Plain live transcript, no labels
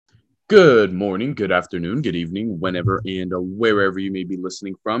Good morning, good afternoon, good evening, whenever and wherever you may be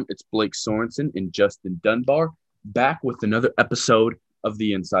listening from. It's Blake Sorensen and Justin Dunbar back with another episode of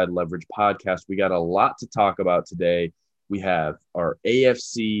the Inside Leverage podcast. We got a lot to talk about today. We have our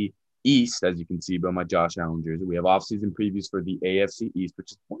AFC East, as you can see by my Josh Allen jersey. We have offseason previews for the AFC East,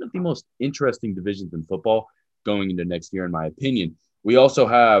 which is one of the most interesting divisions in football going into next year, in my opinion. We also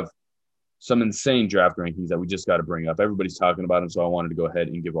have some insane draft rankings that we just got to bring up. Everybody's talking about them, so I wanted to go ahead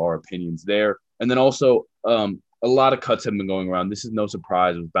and give our opinions there. And then also, a lot of cuts have been going around. This is no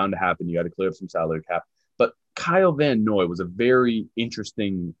surprise. It was bound to happen. You got to clear up some salary cap. But Kyle Van Noy was a very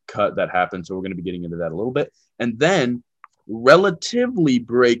interesting cut that happened, so we're going to be getting into that a little bit. And then relatively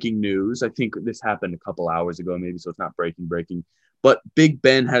breaking news. I think this happened a couple hours ago, maybe, so it's not breaking. But Big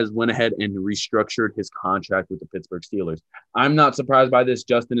Ben has went ahead and restructured his contract with the Pittsburgh Steelers. I'm not surprised by this.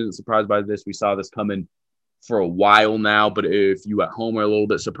 Justin isn't surprised by this. We saw this coming for a while now, but if you at home are a little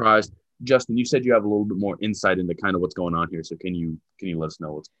bit surprised, Justin, you said you have a little bit more insight into kind of what's going on here. So can you let us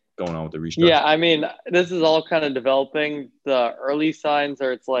know what's going on with the restructure? Yeah, I mean, this is all kind of developing. The early signs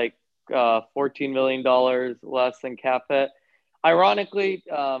are it's like $14 million less than cap hit. Ironically,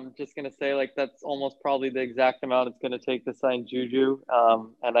 just going to say, like, that's almost probably the exact amount it's going to take to sign Juju.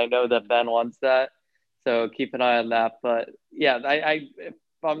 And I know that Ben wants that. So keep an eye on that. But, yeah, if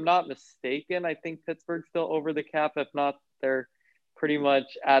I'm not mistaken, I think Pittsburgh's still over the cap. If not, they're pretty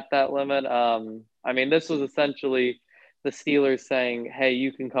much at that limit. I mean, this was essentially the Steelers saying, hey,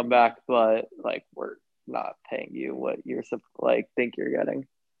 you can come back, but, like, we're not paying you what you're, think you're getting.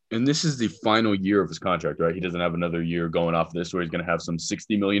 And this is the final year of his contract, right? He doesn't have another year going off this where he's going to have some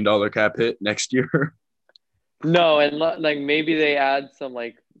 $60 million cap hit next year. No, and like maybe they add some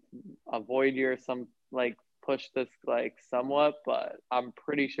like a void year, some like push this like somewhat, but I'm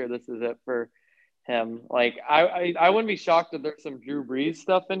pretty sure this is it for him. Like I wouldn't be shocked if there's some Drew Brees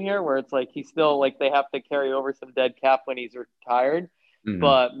stuff in here where it's like he's still like they have to carry over some dead cap when he's retired,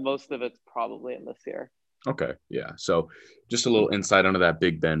 but most of it's probably in this year. Okay, yeah. So just a little insight onto that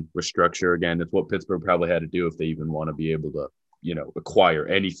Big Ben restructure. Again, it's what Pittsburgh probably had to do if they even want to be able to, acquire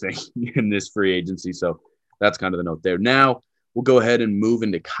anything in this free agency. So that's kind of the note there. Now we'll go ahead and move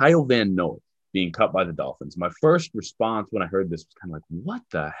into Kyle Van Noy being cut by the Dolphins. My first response when I heard this was kind of like, what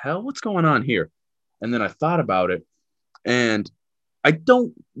the hell? What's going on here? And then I thought about it, and I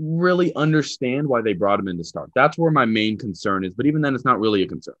don't really understand why they brought him in to start. That's where my main concern is. But even then, it's not really a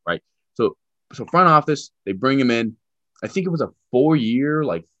concern, right? So front office, they bring him in. I think it was a 4-year,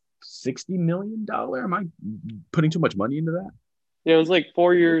 like $60 million. Am I putting too much money into that? Yeah, it was like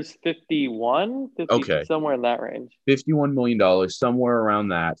 4 years, 50, okay, somewhere in that range. $51 million, somewhere around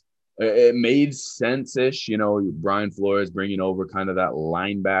that. It made sense-ish. Brian Flores bringing over kind of that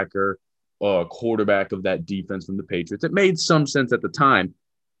linebacker, quarterback of that defense from the Patriots. It made some sense at the time.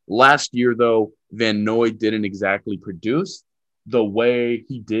 Last year, though, Van Noy didn't exactly produce the way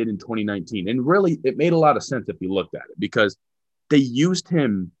he did in 2019. And really, it made a lot of sense if you looked at it because they used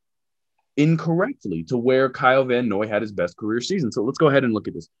him incorrectly to where Kyle Van Noy had his best career season. So let's go ahead and look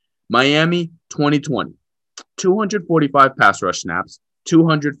at this. Miami 2020, 245 pass rush snaps,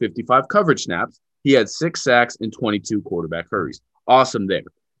 255 coverage snaps. He had 6 sacks and 22 quarterback hurries. Awesome there.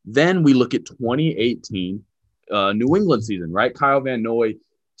 Then we look at 2018 New England season, right? Kyle Van Noy,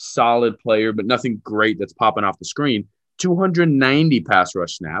 solid player, but nothing great that's popping off the screen. 290 pass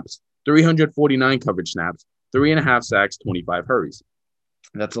rush snaps, 349 coverage snaps, 3.5 sacks, 25 hurries.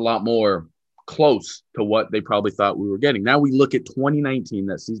 That's a lot more close to what they probably thought we were getting. Now we look at 2019,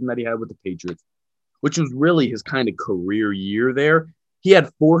 that season that he had with the Patriots, which was really his kind of career year there. He had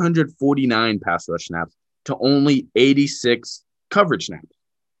 449 pass rush snaps to only 86 coverage snaps,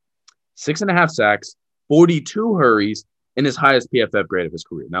 6.5 sacks, 42 hurries, and his highest PFF grade of his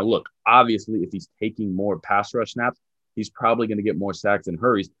career. Now, look, obviously, if he's taking more pass rush snaps, he's probably going to get more sacks and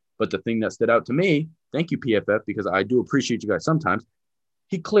hurries. But the thing that stood out to me, thank you, PFF, because I do appreciate you guys sometimes,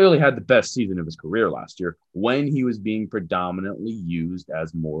 he clearly had the best season of his career last year when he was being predominantly used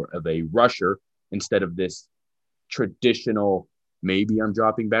as more of a rusher instead of this traditional, maybe I'm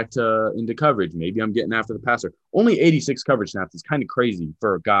dropping back into coverage, maybe I'm getting after the passer. Only 86 coverage snaps is kind of crazy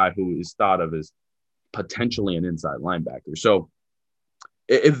for a guy who is thought of as potentially an inside linebacker. So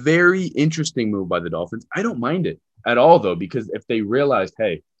a very interesting move by the Dolphins. I don't mind it at all, though, because if they realized,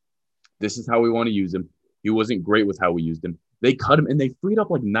 hey, this is how we want to use him, he wasn't great with how we used him, they cut him and they freed up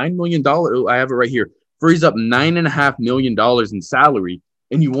like $9 million. I have it right here. Frees up $9.5 million in salary,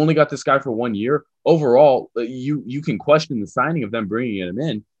 and you only got this guy for 1 year. Overall, you can question the signing of them bringing him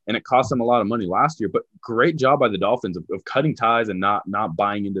in, and it cost them a lot of money last year. But great job by the Dolphins of cutting ties and not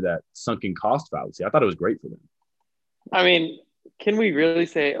buying into that sunken cost fallacy. I thought it was great for them. I mean, can we really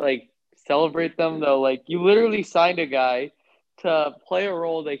say, like, celebrate them though? Like you literally signed a guy to play a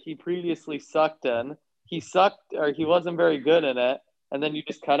role that he previously sucked in. He sucked or he wasn't very good in it, and then you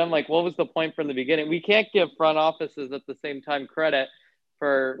just cut him. Like, what was the point from the beginning? We can't give front offices at the same time credit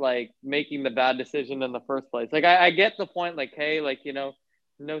for like making the bad decision in the first place. Like, I get the point. Like, hey, like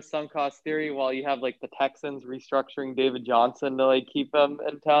no sunk cost theory. While you have like the Texans restructuring David Johnson to like keep him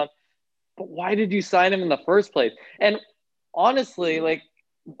in town, but why did you sign him in the first place? And honestly, like,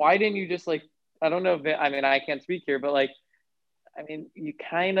 why didn't you just like? I don't know. I mean, I can't speak here, but like, I mean, you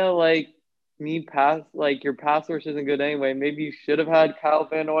kind of like need pass. Like your pass rush isn't good anyway. Maybe you should have had Kyle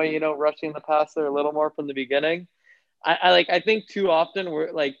Van Noy, rushing the passer a little more from the beginning. I think too often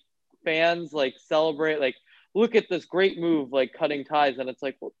we're like fans like celebrate like look at this great move like cutting ties, and it's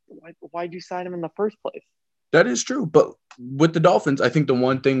like, well, why'd you sign him in the first place? That is true. But with the Dolphins, I think the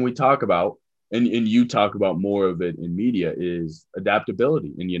one thing we talk about, and you talk about more of it in media, is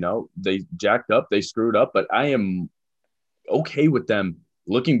adaptability. And, they jacked up, they screwed up, but I am okay with them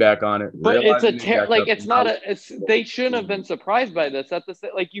looking back on it, But it's realizing they jacked like up. it's not a it's they shouldn't have been surprised by this at the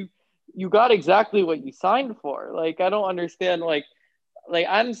like you got exactly what you signed for. Like I don't understand like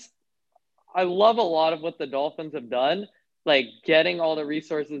I love a lot of what the Dolphins have done, like getting all the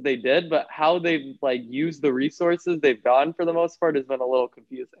resources they did, but how they've like used the resources they've gotten for the most part has been a little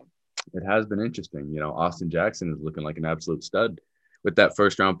confusing. It has been interesting. Austin Jackson is looking like an absolute stud with that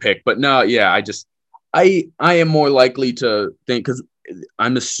first round pick. But no, yeah, I am more likely to think, because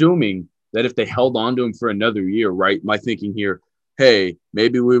I'm assuming that if they held on to him for another year, right? My thinking here, hey,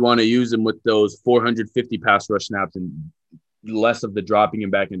 maybe we want to use him with those 450 pass rush snaps and less of the dropping him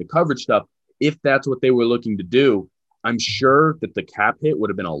back into coverage stuff. If that's what they were looking to do, I'm sure that the cap hit would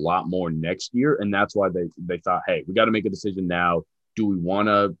have been a lot more next year. And that's why they thought, hey, we got to make a decision now. Do we want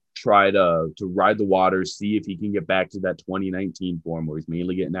to try to ride the waters, see if he can get back to that 2019 form where he's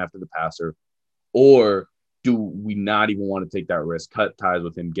mainly getting after the passer? Or do we not even want to take that risk, cut ties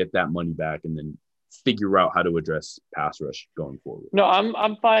with him, get that money back, and then figure out how to address pass rush going forward? No,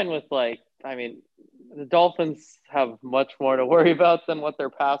 I'm fine with I mean, the Dolphins have much more to worry about than what their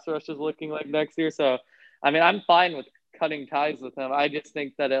pass rush is looking like next year. So, I mean, I'm fine with cutting ties with him. I just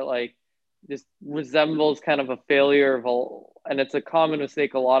think that it just resembles kind of a failure and it's a common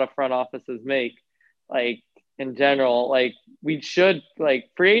mistake a lot of front offices make. Like in general, like we should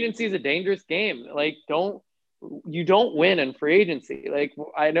free agency is a dangerous game. Like you don't win in free agency. Like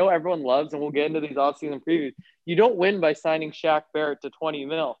I know everyone loves, and we'll get into these offseason previews. You don't win by signing Shaq Barrett to 20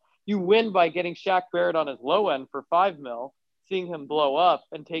 mil. You win by getting Shaq Barrett on his low end for 5 mil, seeing him blow up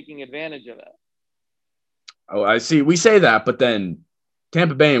and taking advantage of it. Oh, I see. We say that, but then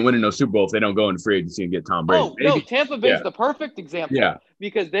Tampa Bay ain't winning no Super Bowl if they don't go into free agency and get Tom Brady. Oh, no, Tampa Bay's the perfect example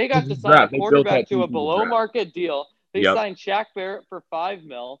because they got to sign a quarterback to a below-market deal. They signed Shaq Barrett for 5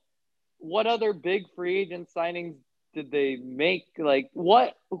 mil. What other big free agent signings did they make? Like,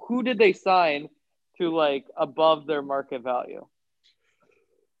 who did they sign to, above their market value?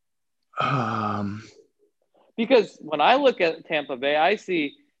 Because when I look at Tampa Bay, I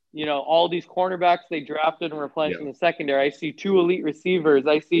see – all these cornerbacks they drafted and replenished in the secondary. I see 2 elite receivers.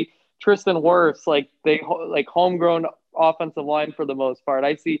 I see Tristan Wirfs, homegrown offensive line for the most part.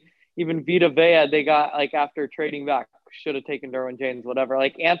 I see even Vita Vea, they got after trading back, should have taken Derwin James, whatever.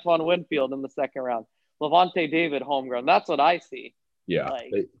 Like Antoine Winfield in the second round, Levante David, homegrown. That's what I see. Yeah.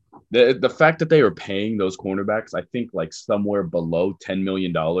 The fact that they are paying those cornerbacks, I think somewhere below $10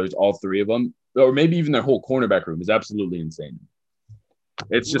 million, all 3 of them, or maybe even their whole cornerback room, is absolutely insane.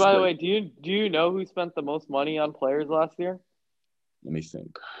 It's just. By the way, do you know who spent the most money on players last year? Let me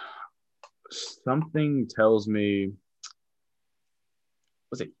think. Something tells me.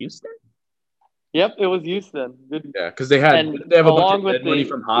 Was it Houston? Yep, it was Houston. Good. Yeah, because they have a bunch of money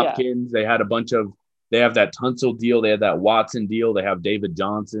from Hopkins. Yeah. They have that Tunsil deal. They had that Watson deal. They have David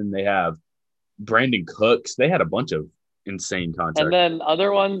Johnson. They have Brandon Cooks. They had a bunch of insane contracts. And then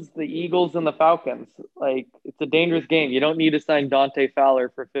other ones, the Eagles and the Falcons. It's a dangerous game. You don't need to sign Dante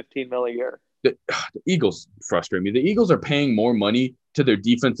Fowler for $15 million a year. The Eagles frustrate me. The Eagles are paying more money to their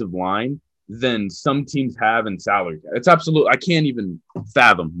defensive line than some teams have in salary. It's absolute. I can't even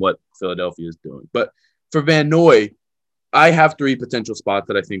fathom what Philadelphia is doing. But for Van Noy, I have 3 potential spots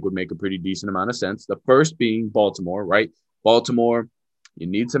that I think would make a pretty decent amount of sense. The first being Baltimore, right? Baltimore, you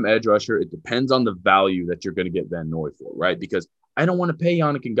need some edge rusher. It depends on the value that you're going to get Van Noy for, right? Because I don't want to pay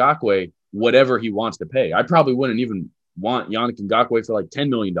Yannick Ngakoue whatever he wants to pay. I probably wouldn't even want Yannick Ngakoue for $10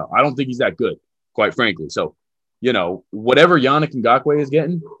 million. I don't think he's that good, quite frankly. So, whatever Yannick Ngakoue is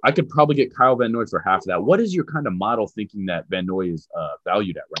getting, I could probably get Kyle Van Noy for half of that. What is your kind of model thinking that Van Noy is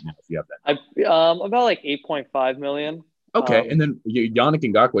valued at right now, if you have that? About $8.5 million. Okay, and then Yannick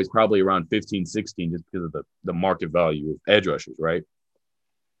Ngakoue is probably around 15, 16 just because of the market value of edge rushers, right?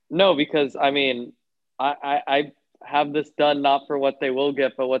 No, because I mean, I have this done not for what they will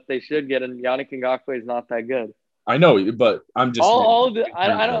get, but what they should get, and Yannick Ngakoue is not that good. I know, but I'm just saying All of the in terms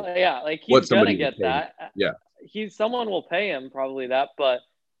I of don't yeah, like what he's gonna somebody would get pay him. that. Yeah. He's someone will pay him probably that, but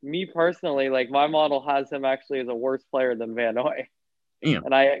me personally, like my model has him actually as a worse player than Van Noy. Damn.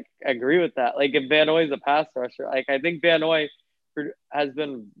 And I agree with that. Like if Van Noy is a pass rusher, like I think Van Noy has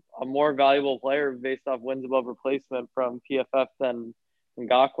been a more valuable player based off wins above replacement from PFF than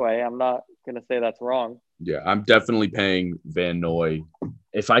Ngakwe. I'm not gonna say that's wrong. Yeah, I'm definitely paying Van Noy.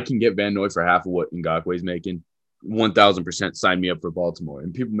 If I can get Van Noy for half of what Ngakwe's making, 1,000% sign me up for Baltimore.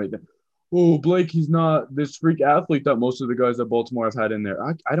 And people make that, oh, Blake, he's not this freak athlete that most of the guys that Baltimore have had in there.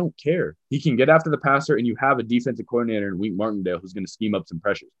 I don't care. He can get after the passer, and you have a defensive coordinator in Wink Martindale who's going to scheme up some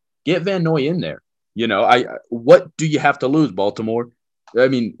pressures. Get Van Noy in there. What do you have to lose, Baltimore? I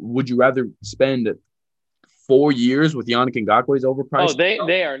mean, would you rather spend 4 years with Yannick Ngakwe's Oh, overpriced?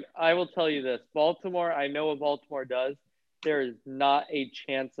 they are. I will tell you this: Baltimore. I know what Baltimore does. There is not a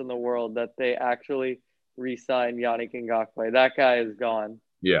chance in the world that they actually re-sign Yannick Ngakwe. That guy is gone.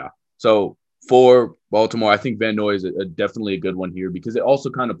 Yeah. So for Baltimore, I think Van Noy is definitely a good one here because it also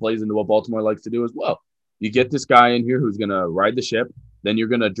kind of plays into what Baltimore likes to do as well. You get this guy in here who's going to ride the ship. Then you're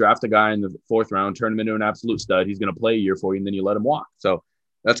going to draft a guy in the fourth round, turn him into an absolute stud. He's going to play a year for you, and then you let him walk. So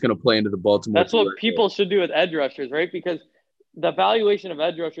that's going to play into the Baltimore. That's what people should do with edge rushers, right? Because the valuation of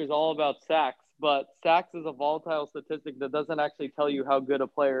edge rushers is all about sacks, but sacks is a volatile statistic that doesn't actually tell you how good a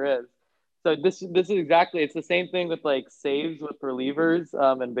player is. So this is exactly it's the same thing with like saves with relievers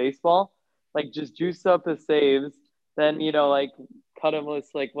in baseball. Like just juice up his saves, then like cut him with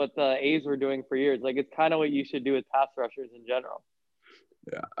like what the A's were doing for years. Like it's kind of what you should do with pass rushers in general.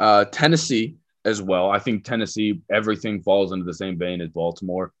 Yeah. Tennessee as well. I think Tennessee, everything falls into the same vein as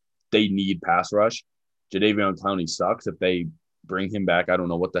Baltimore. They need pass rush. Jadeveon Clowney sucks. If they bring him back, I don't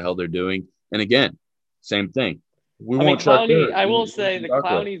know what the hell they're doing. And again, same thing. We I mean, won't check Clowney. there. I will say the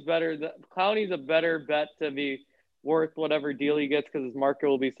Clowney's better. Clowney's a better bet to be worth whatever deal he gets because his market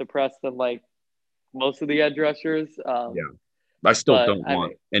will be suppressed than like most of the edge rushers. Yeah. I still But don't I want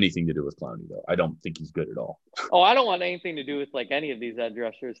mean, anything to do with Clowney, though. I don't think he's good at all. oh, I don't want anything to do with like any of these edge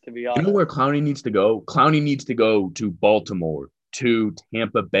rushers, to be You know honest. where Clowney needs to go? Clowney needs to go to Baltimore, to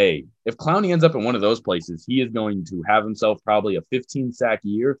Tampa Bay. If Clowney ends up in one of those places, he is going to have himself probably a 15 sack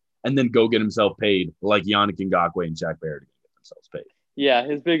year and then go get himself paid like Yannick Ngakoue and Shaq Barrett to get themselves paid. Yeah,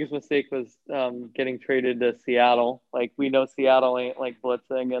 his biggest mistake was getting traded to Seattle. Like we know Seattle ain't like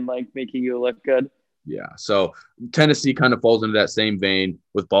blitzing and like making you look good. Yeah. So Tennessee kind of falls into that same vein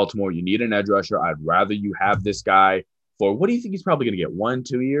with Baltimore. You need an edge rusher. I'd rather you have this guy for what do you think he's probably going to get?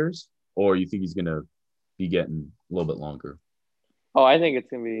 1-2 years? Or you think he's going to be getting a little bit longer? Oh, I think it's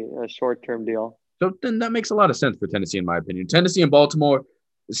gonna be a short-term deal. So then that makes a lot of sense for Tennessee, in my opinion. Tennessee and Baltimore,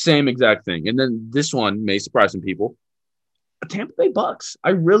 same exact thing. And then this one may surprise some people. Tampa Bay Bucks.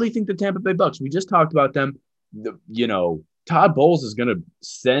 I really think the Tampa Bay Bucks. We just talked about them. Todd Bowles is going to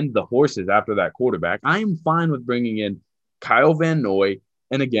send the horses after that quarterback. I am fine with bringing in Kyle Van Noy.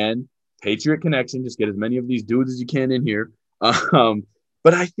 And again, Patriot connection. Just get as many of these dudes as you can in here.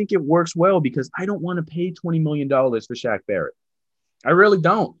 But I think it works well because I don't want to pay $20 million for Shaq Barrett. I really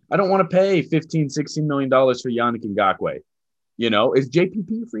don't. I don't want to pay $15-16 million for Yannick Ngakoue. Is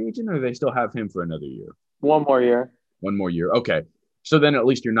JPP a free agent or do they still have him for another year? One more year. 1 more year. Okay. So then at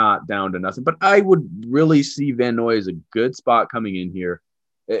least you're not down to nothing. But I would really see Van Noy as a good spot coming in here.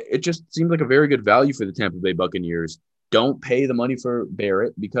 It just seems like a very good value for the Tampa Bay Buccaneers. Don't pay the money for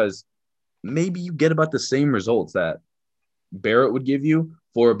Barrett because maybe you get about the same results that Barrett would give you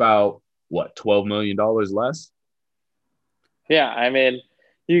for about, $12 million less? Yeah, I mean,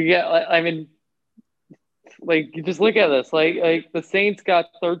 you get. I mean, like you just look at this. Like the Saints got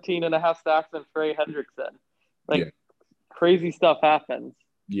 13 and a half sacks on Trey Hendrickson. Yeah. Like crazy stuff happens.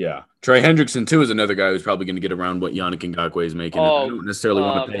 Yeah. Trey Hendrickson, too, is another guy who's probably going to get around what Yannick Ngakoue is making. And I don't necessarily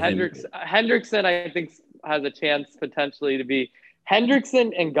want to pay him. Hendrickson, I think, has a chance potentially to be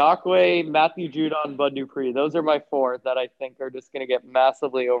Hendrickson, Ngakoue, Matthew Judon, Bud Dupree. Those are my four that I think are just going to get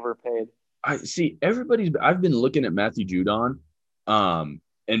massively overpaid. I see I've been looking at Matthew Judon,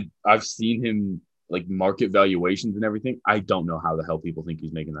 and I've seen him like market valuations and everything. I don't know how the hell people think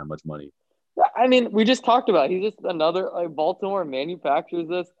he's making that much money. I mean, we just talked about it. He's just another like Baltimore manufactures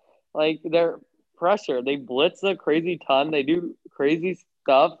this like their pressure. They blitz a crazy ton. They do crazy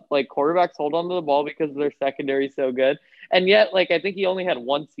stuff. Like quarterbacks hold on to the ball because their secondary is so good. And yet, like I think he only had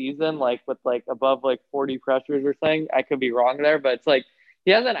one season like with like above like 40 pressures or something. I could be wrong there, but it's like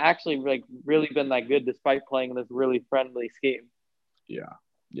He hasn't actually like really been that good despite playing this really friendly scheme. Yeah.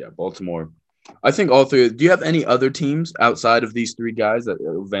 Yeah. Baltimore. I think all three. Do you have any other teams outside of these three guys that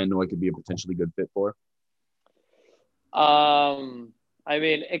Van Noy could be a potentially good fit for? I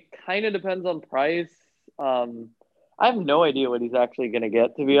mean, it kind of depends on price. Um, I have no idea what he's actually going to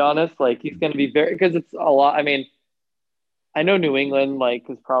get, to be honest. Like, he's going to be very, because it's a lot. I mean, I know New England, like,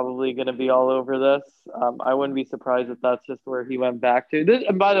 is probably going to be all over this. I wouldn't be surprised if that's just where he went back to. This,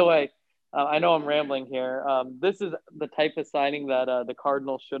 and by the way, I know I'm rambling here. This is the type of signing that the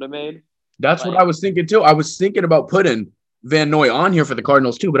Cardinals should have made. That's what I Like, was thinking too. I was thinking about putting Van Noy on here for the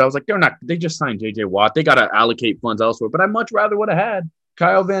Cardinals too, but I was like, they're not. They just signed J.J. Watt. They got to allocate funds elsewhere. But I much rather would have had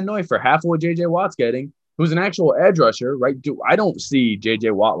Kyle Van Noy for half of what J.J. Watt's getting, who's an actual edge rusher, right? I don't see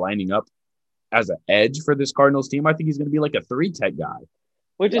J.J. Watt lining up as an edge for this Cardinals team. I think he's going to be like a 3 tech guy.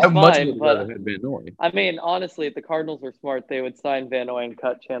 which is I much fine, would rather but had Van Noy. I mean, honestly, if the Cardinals were smart, they would sign Van Noy and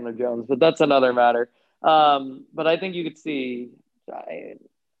cut Chandler Jones, but that's another matter. But I think you could see,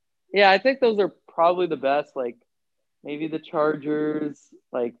 yeah, I think those are probably the best. Like maybe the Chargers,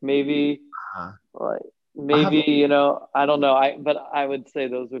 Uh, like I have, maybe I don't know. But I would say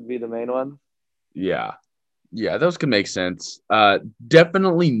those would be the main ones. yeah, yeah, those could make sense.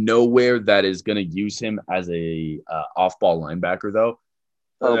 Definitely nowhere that is going to use him as a off-ball linebacker though.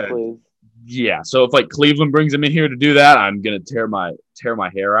 Oh Uh, please. yeah, so if like Cleveland brings him in here to do that, I'm gonna tear my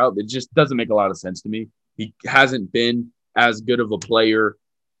hair out. It just doesn't make a lot of sense to me. He hasn't been as good of a player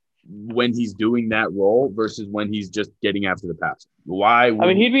when he's doing that role versus when he's just getting after the pass. Why I would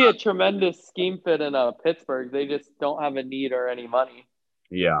mean, he? he'd be a tremendous scheme fit in Pittsburgh. They just don't have a need or any money.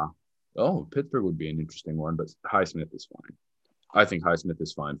 Yeah. Oh, Pittsburgh would be an interesting one, but Highsmith is fine. I think Highsmith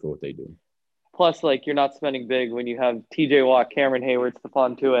is fine for what they do. Plus, like you're not spending big when you have T.J. Watt, Cameron Hayward,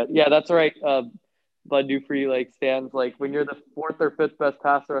 Stephon Tuitt. Yeah, that's right. Bud Dupree like stands like when you're the fourth or fifth best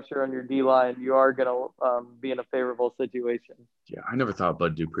pass rusher on your D line, you are gonna be in a favorable situation. Yeah, I never thought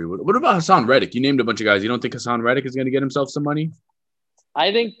Bud Dupree would. What about Hassan Reddick? You named a bunch of guys. You don't think Hassan Reddick is going to get himself some money?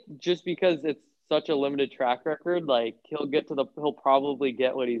 I think just because it's such a limited track record, like he'll probably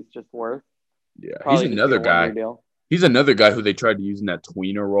get what he's just worth. Yeah, he's Probably just be another a one guy. year deal. He's another guy who they tried to use in that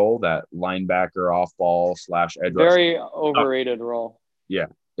tweener role, that linebacker off ball / edge rush. Very Oh, overrated role. yeah.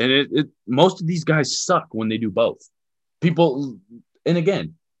 And most of these guys suck when they do both. People, and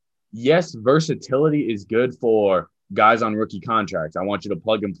again, yes, versatility is good for guys on rookie contracts. I want you to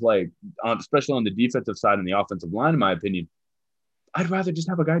plug and play, especially on the defensive side and the offensive line, in my opinion. I'd rather just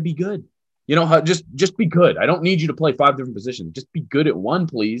have a guy be good. Just be good. I don't need you to play 5 different positions. Just be good at one,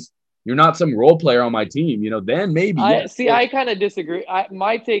 please. You're not some role player on my team. Then maybe, I yes. see. I kind of disagree.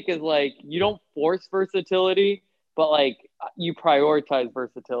 My take is like you don't force versatility, but like you prioritize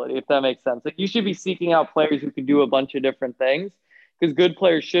versatility. If that makes sense, like you should be seeking out players who can do a bunch of different things because good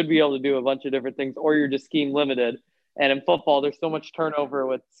players should be able to do a bunch of different things, or you're just scheme limited. And in football, there's so much turnover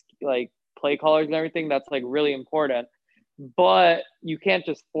with like play callers and everything. That's like really important, but you can't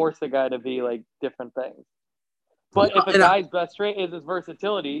just force a guy to be like different things. But if a And guy's best trait is his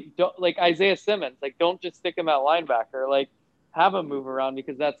versatility, don't, like Isaiah Simmons, like don't just stick him at linebacker. Like have him move around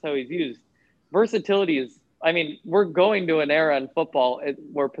because that's how he's used. Versatility is. I mean, we're going to an era in football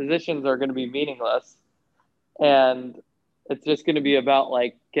where positions are going to be meaningless, and it's just going to be about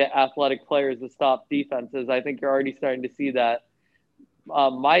like get athletic players to stop defenses. I think you're already starting to see that.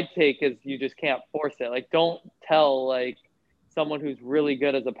 My take is you just can't force it. Like, don't tell like someone who's really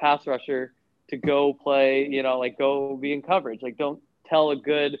good as a pass rusher to go play, like go be in coverage. Like, don't tell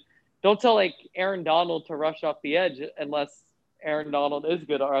like Aaron Donald to rush off the edge unless Aaron Donald is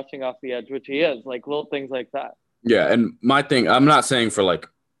good at rushing off the edge, which he is. Like little things like that. yeah, and my thing, I'm not saying for like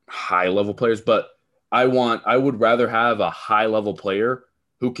high level players, but I would rather have a high level player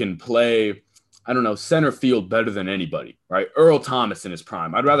who can play, I don't know, center field better than anybody, right? Earl Thomas in his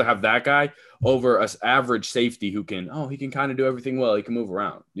prime. I'd rather have that guy over an average safety who he can kind of do everything well. He can move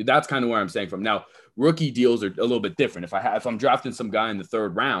around. That's kind of where I'm saying from. Now, rookie deals are a little bit different. If I'm drafting some guy in the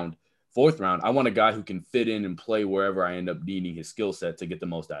 3rd round, 4th round, I want a guy who can fit in and play wherever I end up needing his skill set to get the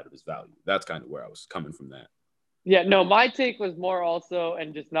most out of his value. That's kind of where I was coming from that. Yeah, no, my take was more also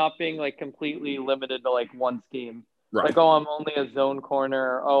and just not being like completely limited to like one scheme. Right. Like, oh, I'm only a zone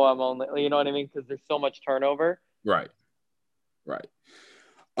corner. Oh, I'm only, you know what I mean? Because there's so much turnover. Right. Right.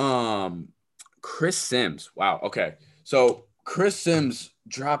 Chris Sims. Wow. Okay. So Chris Sims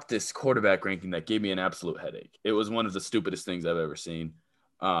dropped this quarterback ranking that gave me an absolute headache. It was one of the stupidest things I've ever seen.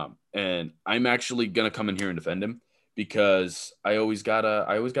 And I'm actually gonna come in here and defend him because I always gotta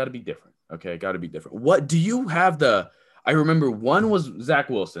be different. Okay, gotta be different. What do you have I remember 1 was Zach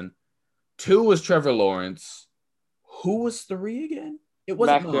Wilson, 2 was Trevor Lawrence. Who was 3 again? It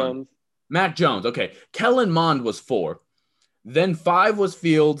wasn't Mac Mond. Jones. Mac Jones. Okay. Kellen Mond was 4. Then 5 was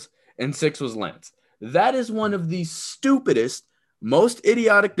Fields and 6 was Lance. That is one of the stupidest, most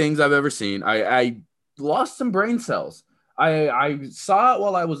idiotic things I've ever seen. I lost some brain cells. I saw it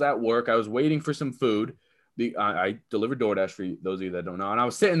while I was at work. I was waiting for some food. I delivered DoorDash for those of you that don't know. And I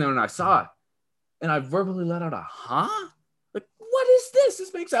was sitting there and I saw it. And I verbally let out a huh? Like, what is this?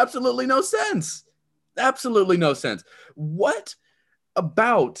 This makes absolutely no sense. Absolutely no sense. What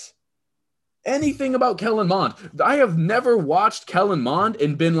about anything about Kellen Mond? I have never watched Kellen Mond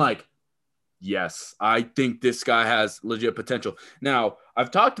and been like, yes, I think this guy has legit potential. Now,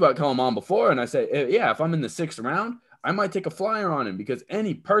 I've talked about Kellen Mond before, and I say, yeah, if I'm in the 6th round, I might take a flyer on him because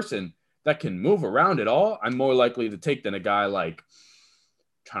any person that can move around at all, I'm more likely to take than a guy like,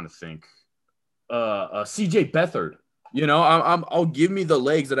 I'm trying to think, CJ Beathard. I'll give me the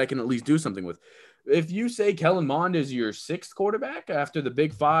legs that I can at least do something with. If you say Kellen Mond is your 6th quarterback after the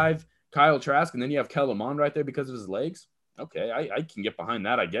big 5, Kyle Trask, and then you have Kellen Mond right there because of his legs, okay, I can get behind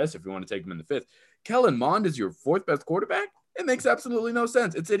that, I guess, if you want to take him in the 5th. Kellen Mond is your 4th best quarterback? It makes absolutely no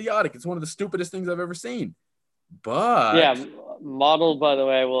sense. It's idiotic. It's one of the stupidest things I've ever seen. But Yeah, Model, by the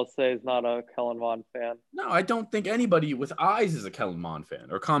way, I will say is not a Kellen Mond fan. no, I don't think anybody with eyes is a Kellen Mond fan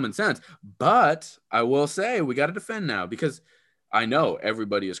or common sense. But I will say we got to defend now because I know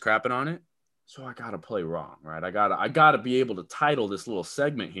everybody is crapping on it. So I got to play wrong, right? I gotta be able to title this little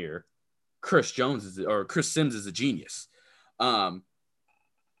segment here. Chris Sims is a genius. Um,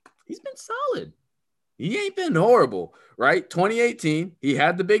 he's been solid. He ain't been horrible, right? 2018, he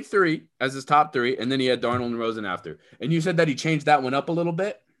had the big 3 as his top 3, and then he had Darnold and Rosen after. And you said that he changed that one up a little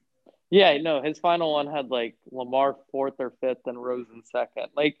bit. Yeah, no, his final one had like Lamar 4th or 5th and Rosen 2nd.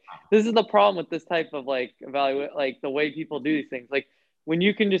 Like, this is the problem with this type of like evaluate, like the way people do these things. Like, when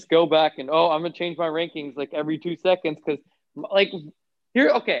you can just go back and, oh, I'm gonna change my rankings like every 2 seconds because, like, here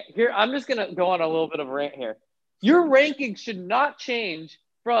I'm just gonna go on a little bit of a rant here. Your rankings should not change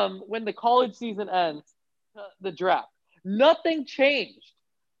from when the college season ends to the draft. Nothing changed.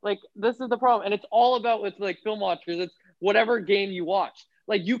 Like, this is the problem, and it's all about with like film watchers. It's whatever game you watch.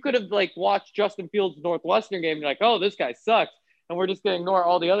 Like, you could have like watched Justin Fields' Northwestern game and you're like, oh, this guy sucks, and we're just gonna ignore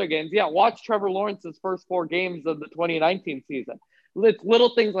all the other games. Yeah, watch Trevor Lawrence's first 4 games of the 2019 season. It's little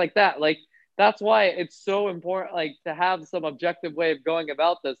things like that. Like, that's why it's so important, like, to have some objective way of going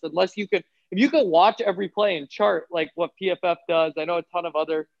about this. Unless you could, if you could watch every play and chart like what PFF does, I know a ton of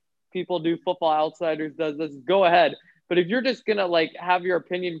other people do. Football Outsiders does this. Go ahead, but if you're just gonna like have your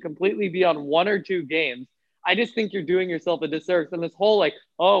opinion completely be on 1 or 2 games, I just think you're doing yourself a disservice. And this whole like,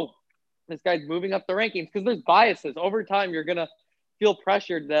 oh, this guy's moving up the rankings because there's biases. Over time, you're gonna feel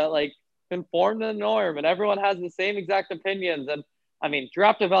pressured that like conform to the norm, and everyone has the same exact opinions. And I mean,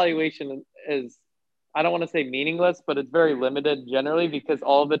 draft evaluation is, I don't want to say meaningless, but it's very limited generally because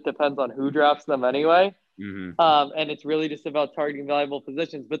all of it depends on who drafts them anyway. Mm-hmm. And it's really just about targeting valuable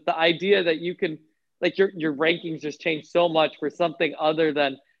positions. But the idea that you can, like, your rankings just change so much for something other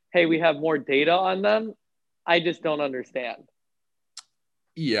than, hey, we have more data on them, I just don't understand.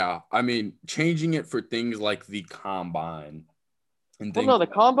 Yeah, I mean, changing it for things like the combine and Well, things no, the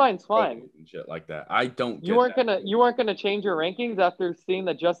like combine's fine. and shit like that. I don't You get weren't that. gonna you weren't gonna change your rankings after seeing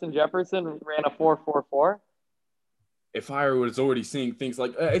that Justin Jefferson ran a 4.44. If I was already seeing things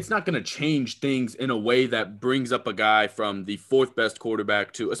like it's not going to change things in a way that brings up a guy from the 4th best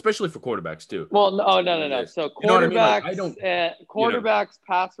quarterback to, especially for quarterbacks too. Well, no, oh, no. So You know what I mean? Like I quarterbacks, don't,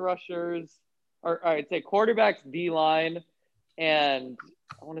 pass rushers, or I'd say quarterbacks, D line, and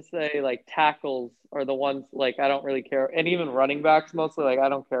I want to say like tackles are the ones like I don't really care, and even running backs mostly. Like, I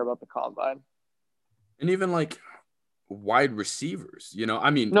don't care about the combine. and even like wide receivers. I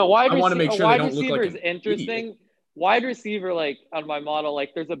mean, No, I want to make a sure they wide don't look receiver like is an idiot. interesting. Wide receiver, like on my model,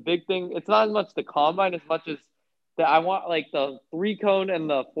 like there's a big thing. It's not as much the combine as much as that I want like the 3 cone and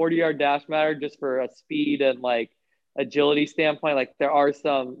the 40-yard dash matter just for a speed and like agility standpoint. Like, there are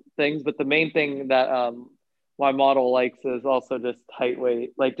some things, but the main thing that my model likes is also just height,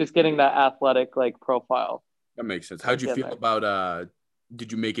 weight, like just getting that athletic like profile. That makes sense. How'd Like you in feel there. about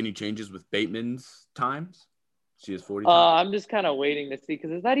did you make any changes with Bateman's times? See his 40 times? I'm just kind of waiting to see because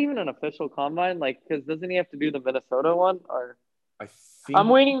is that even an official combine? Like, because doesn't he have to do the Minnesota one or? I I'm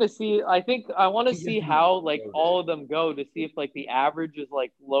think waiting to see. I think I want to he has see to do the how like pro all day. of them go to see if like the average is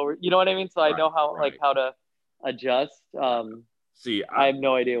like lower. You know what I mean? So I Right, know how like right, how to adjust. right. See, I have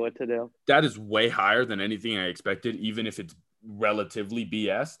no idea what to do. that is way higher than anything I expected, even if it's relatively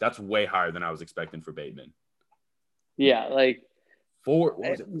BS. That's way higher than I was expecting for Bateman. Yeah, like What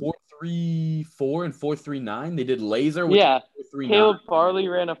was it? 4.34 and 4.39. They did laser, which is yeah. 4.39. Caleb Farley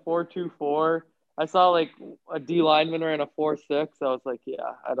ran a 4.24. I saw like a D lineman ran a 4.6. I was like, yeah,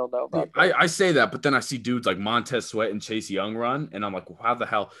 I don't know See, about that. I say that, but then I see dudes like Montez Sweat and Chase Young run, and I'm like, well, how the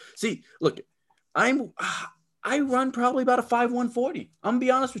hell? See, look, I'm I run probably about a 5.140. I'm gonna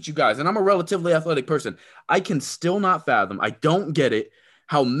be honest with you guys, and I'm a relatively athletic person. I can still not fathom. I don't get it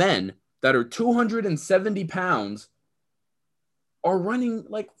how men that are 270 pounds are running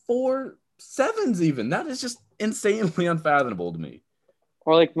like 4.7s even. That is just insanely unfathomable to me.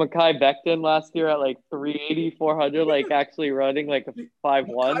 Or like Makai Becton last year at like 380, 400, like actually running like a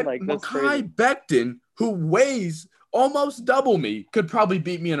 5.1. Like that's crazy. Makai Becton, who weighs almost double me, could probably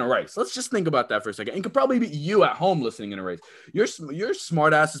beat me in a race. Let's just think about that for a second. And could probably beat you at home listening in a race. Your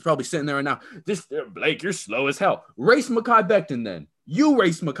smart ass is probably sitting there right now. Blake, you're slow as hell. Race Makai Becton then. You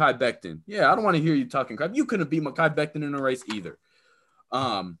race Makai Becton. Yeah, I don't want to hear you talking crap. You couldn't beat Makai Becton in a race either.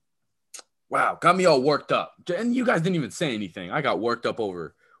 Wow, got me all worked up. And you guys didn't even say anything. I got worked up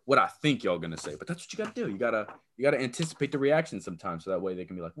over what I think y'all gonna say, but that's what you gotta do. You gotta anticipate the reaction sometimes, so that way they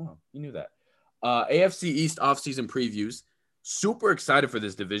can be like, "Wow, you knew that." AFC East offseason previews. Super excited for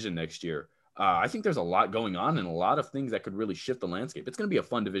this division next year. I think there's a lot going on and a lot of things that could really shift the landscape. It's gonna be a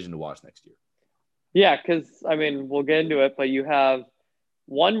fun division to watch next year. Yeah, because I mean, we'll get into it, but you have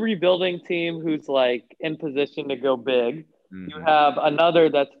one rebuilding team who's like in position to go big. You Mm-hmm. have another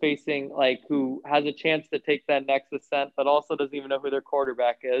that's facing like who has a chance to take that next ascent, but also doesn't even know who their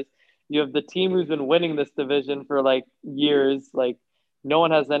quarterback is. You have the team who's been winning this division for like years. Like no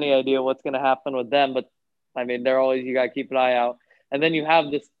one has any idea what's going to happen with them, but I mean, they're always you got to keep an eye out. And then you have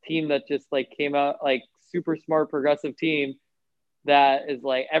this team that just like came out like super smart progressive team that is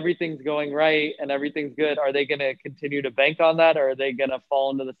like everything's going right and everything's good. Are they going to continue to bank on that, or are they going to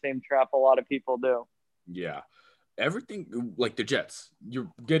fall into the same trap a lot of people do? Yeah, everything like the Jets.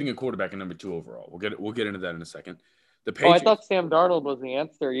 You're getting a quarterback at number 2 overall. We'll get into that in a second. The Oh, I Patriots. thought Sam Darnold was the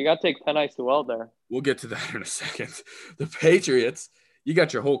answer. You got to take Penei Sewell there. We'll get to that in a second. The Patriots. You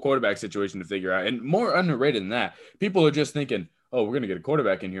got your whole quarterback situation to figure out, and more underrated than that. People are just thinking, "Oh, we're gonna get a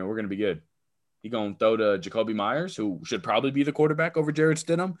quarterback in here. We're gonna be good." You gonna throw to Jacoby Myers, who should probably be the quarterback over Jared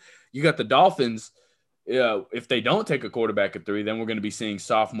Stidham. You got the Dolphins. If they don't take a quarterback at 3, then we're going to be seeing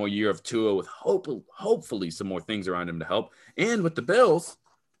sophomore year of Tua with hopefully some more things around him to help. And with the Bills,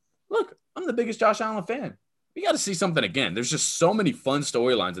 look, I'm the biggest Josh Allen fan. We got to see something again. There's just so many fun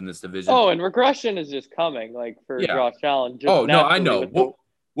storylines in this division. Oh, and regression is just coming, like for Yeah. Josh Allen, just Oh, no, I naturally know. with the.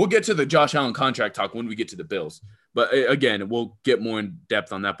 We'll get to the Josh Allen contract talk when we get to the Bills. But again, we'll get more in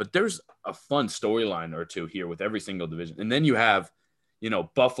depth on that. But there's a fun storyline or two here with every single division. And then you have,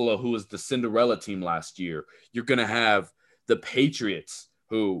 Buffalo, who was the Cinderella team last year. You're going to have the Patriots,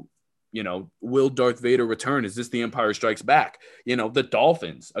 who, will Darth Vader return? Is this the Empire Strikes Back? The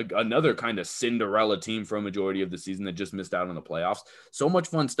Dolphins, another kind of Cinderella team for a majority of the season that just missed out on the playoffs. So much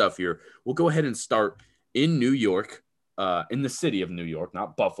fun stuff here. We'll go ahead and start in New York. In the city of New York,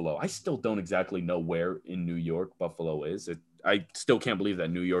 not Buffalo. I still don't exactly know where in New York Buffalo is. I still can't believe that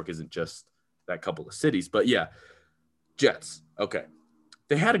New York isn't just that couple of cities. But yeah, Jets. Okay.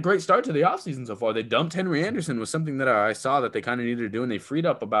 They had a great start to the offseason so far. They dumped Henry Anderson was something that I saw that they kind of needed to do, and they freed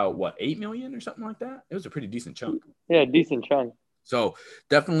up about, $8 million or something like that? It was a pretty decent chunk. Yeah, decent chunk. So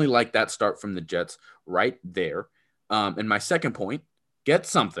definitely like that start from the Jets right there. And my second point, get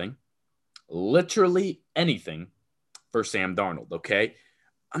something, literally anything, for Sam Darnold, okay?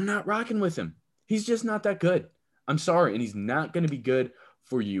 I'm not rocking with him. He's just not that good. I'm sorry, and he's not going to be good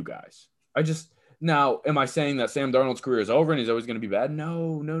for you guys. Now, am I saying that Sam Darnold's career is over and he's always going to be bad?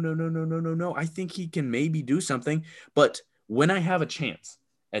 No, no, no, no, no, no, no, no. I think he can maybe do something, but when I have a chance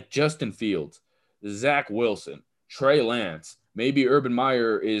at Justin Fields, Zach Wilson, Trey Lance, maybe Urban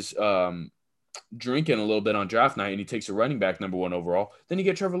Meyer is drinking a little bit on draft night and he takes a running back number 1 overall, then you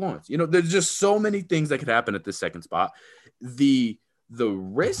get Trevor Lawrence. There's just so many things that could happen at this second spot. The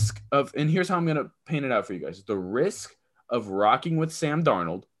risk of, and here's how I'm going to paint it out for you guys. The risk of rocking with Sam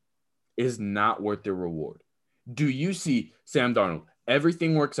Darnold is not worth the reward. Do you see Sam Darnold?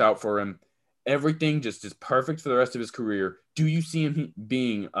 Everything works out for him. Everything just is perfect for the rest of his career. Do you see him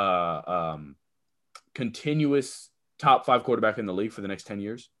being continuous top 5 quarterback in the league for the next 10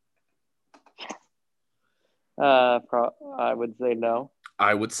 years? I would say no.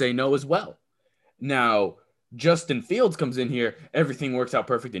 I would say no as well. Now, Justin Fields comes in here, everything works out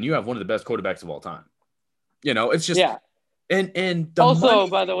perfect, and you have one of the best quarterbacks of all time. It's just and the also, money.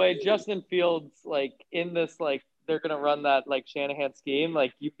 by the way, Justin Fields, like in this, like they're gonna run that like Shanahan scheme.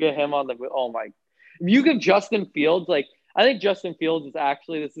 Like you get him on the if you give Justin Fields, like I think Justin Fields is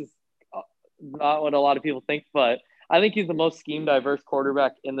actually this is not what a lot of people think, but I think he's the most scheme diverse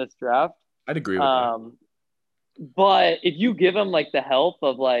quarterback in this draft. I'd agree with that. But if you give him like the help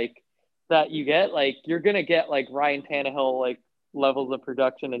of like that you get, like you're gonna get like Ryan Tannehill like levels of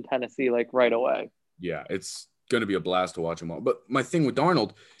production in Tennessee like right away. Yeah, it's going to be a blast to watch him all. But my thing with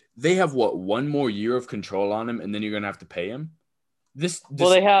Darnold, they have one more year of control on him, and then you're going to have to pay him. Well,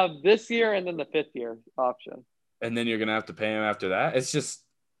 they have this year and then the 5th-year option. And then you're going to have to pay him after that. It's just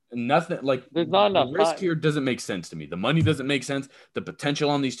nothing like there's not the enough risk time. here doesn't make sense to me. The money doesn't make sense. The potential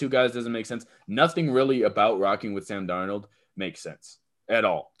on these two guys doesn't make sense. Nothing really about rocking with Sam Darnold makes sense at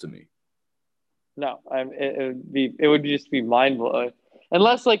all to me. No, it would just be mind blowing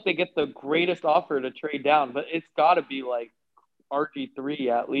unless like they get the greatest offer to trade down, but it's got to be like RG3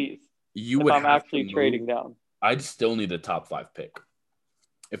 at least. You if would I'm have actually to trading down. I'd still need a top 5 pick.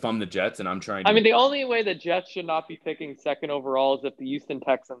 If I'm the Jets and I'm trying to. I mean, the only way the Jets should not be picking second overall is if the Houston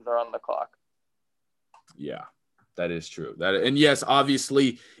Texans are on the clock. Yeah, that is true. And yes,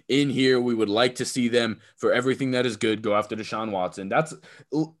 obviously in here, we would like to see them for everything that is good, go after Deshaun Watson. That's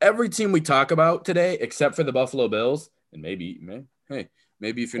every team we talk about today, except for the Buffalo Bills. And maybe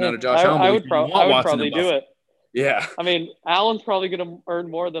if you're not a Josh Allen, I would probably do it. Yeah. I mean, Allen's probably going to earn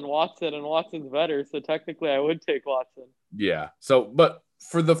more than Watson, and Watson's better. So technically, I would take Watson. Yeah. So, but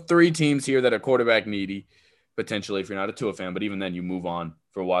for the 3 teams here that are quarterback needy, potentially, if you're not a Tua fan, but even then you move on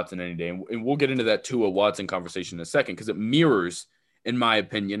for Watson any day. And we'll get into that Tua Watson conversation in a second because it mirrors, in my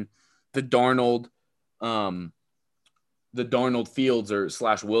opinion, the Darnold Fields or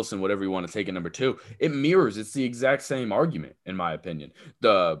 / Wilson, whatever you want to take at number 2. It mirrors. It's the exact same argument, in my opinion.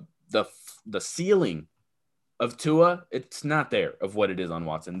 The ceiling of Tua, it's not there of what it is on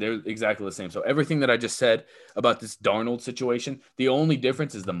Watson. They're exactly the same. So everything that I just said about this Darnold situation, the only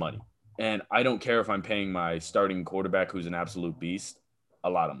difference is the money. And I don't care if I'm paying my starting quarterback, who's an absolute beast,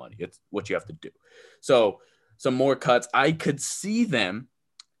 a lot of money. It's what you have to do. So some more cuts. I could see them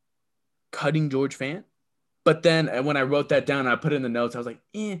cutting George Fant. But then when I wrote that down, I put it in the notes. I was like,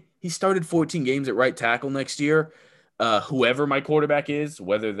 he started 14 games at right tackle next year. Whoever my quarterback is,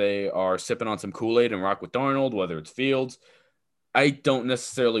 whether they are sipping on some Kool-Aid and rock with Darnold, whether it's Fields, I don't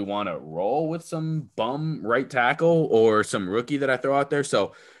necessarily want to roll with some bum right tackle or some rookie that I throw out there.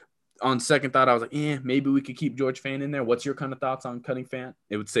 So on second thought, I was like, maybe we could keep George Fant in there. What's your kind of thoughts on cutting Fant?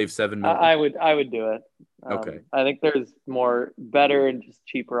 It would save $7 million. I would do it. Okay. I think there's more better and just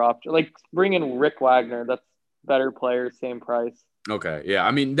cheaper options. Like bring in Rick Wagner. That's better player, same price. Okay, yeah.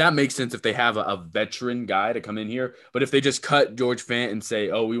 I mean, that makes sense if they have a veteran guy to come in here. But if they just cut George Fant and say,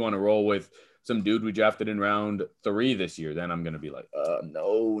 we want to roll with some dude we drafted in round 3 this year, then I'm going to be like,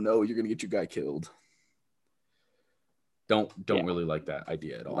 no, you're going to get your guy killed. Don't really like that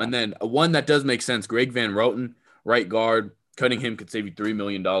idea at all. And then one that does make sense, Greg Van Roten, right guard, cutting him could save you $3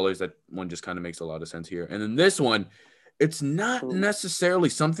 million. That one just kind of makes a lot of sense here. And then this one, it's not necessarily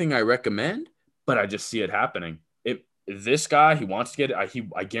something I recommend, but I just see it happening. This guy, he wants to get it.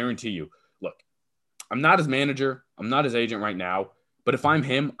 I guarantee you. Look, I'm not his manager. I'm not his agent right now. But if I'm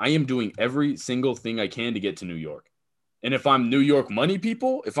him, I am doing every single thing I can to get to New York. And if I'm New York money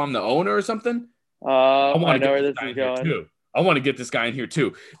people, if I'm the owner or something, I want to get this guy in here too. I want to get this guy in here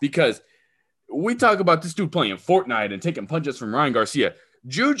too. Because we talk about this dude playing Fortnite and taking punches from Ryan Garcia.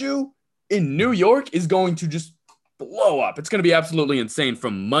 Juju in New York is going to just blow up. It's going to be absolutely insane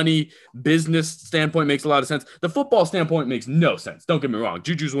from money, business standpoint makes a lot of sense. The football standpoint makes no sense. Don't get me wrong.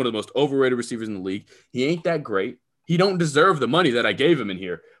 Juju's one of the most overrated receivers in the league. He ain't that great. He don't deserve the money that I gave him in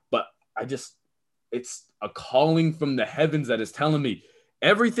here, but it's a calling from the heavens that is telling me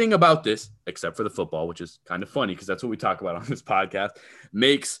everything about this, except for the football, which is kind of funny because that's what we talk about on this podcast,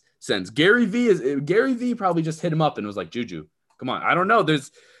 makes sense. Gary V probably just hit him up and was like, Juju, come on. I don't know.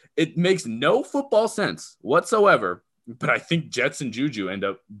 It makes no football sense whatsoever, but I think Jets and Juju end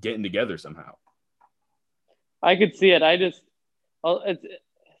up getting together somehow. I could see it. It's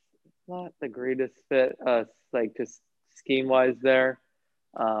not the greatest fit, like just scheme-wise there.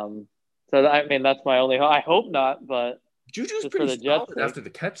 So, I mean, that's my only hope. I hope not, but Juju's pretty solid after the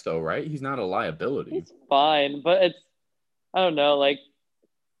catch, though, right? He's not a liability. He's fine, but I don't know, like,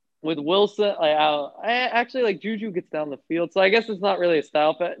 with Wilson, like I actually like Juju gets down the field, so I guess it's not really a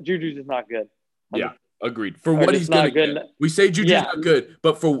style fit. Juju's just not good. Yeah, agreed. For what he's going to get, we say Juju's not good,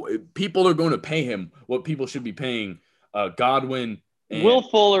 but for people are going to pay him what people should be paying Godwin. And Will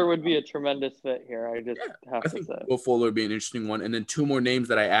Fuller would be a tremendous fit here. I think Will Fuller would be an interesting one. And then 2 more names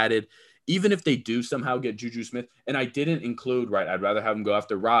that I added, even if they do somehow get Juju Smith, and I didn't include, right, I'd rather have them go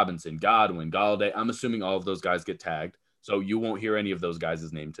after Robinson, Godwin, Galladay. I'm assuming all of those guys get tagged. So you won't hear any of those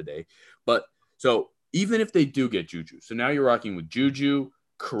guys' name today. But so even if they do get Juju, so now you're rocking with Juju,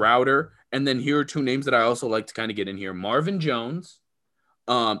 Crowder, and then here are 2 names that I also like to kind of get in here. Marvin Jones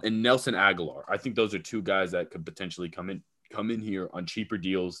and Nelson Aguilar. I think those are 2 guys that could potentially come in come in here on cheaper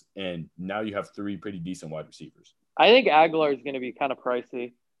deals, and now you have 3 pretty decent wide receivers. I think Aguilar is going to be kind of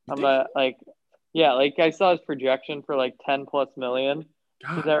pricey. Yeah, like I saw his projection for like 10 plus million.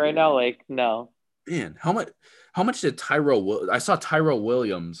 Is that right now? Like, no. Man, how much did I saw Tyrell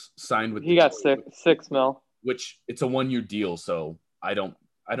Williams signed with He got six mil. which it's a 1-year deal, so I don't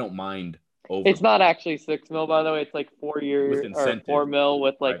mind over. It's not actually 6 mil, by the way. It's like 4 years or 4 mil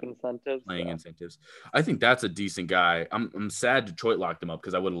with like incentives. Playing incentives. I think that's a decent guy. I'm sad Detroit locked him up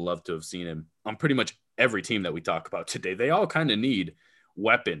because I would have loved to have seen him on pretty much every team that we talk about today. They all kind of need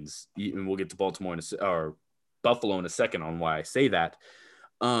weapons, and we'll get to Baltimore or Buffalo in a second on why I say that.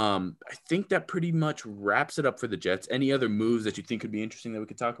 I think that pretty much wraps it up for the Jets. Any other moves that you think could be interesting that we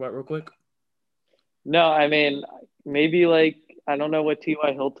could talk about real quick? No, I mean, maybe like, I don't know what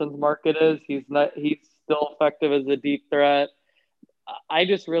T.Y. Hilton's market is. He's still effective as a deep threat. I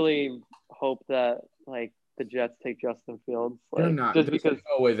just really hope that like the Jets take Justin Fields. Like, they're not. Just because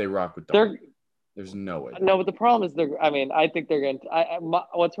no way they rock with them. There's no way. No, but the problem is I think they're going to.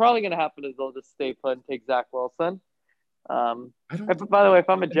 What's probably going to happen is they'll just stay put and take Zach Wilson. By the way, if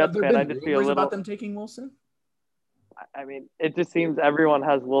I'm a Jets fan, I just feel a little about them taking Wilson. I mean, it just seems everyone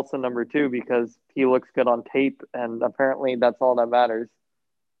has Wilson number 2 because he looks good on tape, and apparently that's all that matters.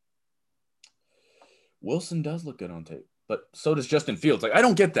 Wilson does look good on tape, but so does Justin Fields. Like, I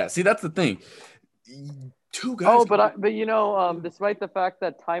don't get that. See, that's the thing. 2 guys. Oh, but you know, despite the fact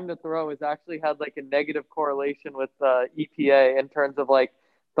that time to throw has actually had like a negative correlation with EPA in terms of like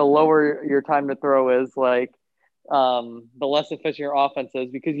the lower your time to throw is, like the less efficient your offense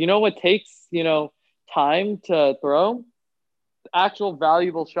is, because you know what takes, time to throw? Actual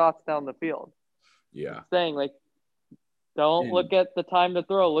valuable shots down the field. Yeah. It's saying like, don't look at the time to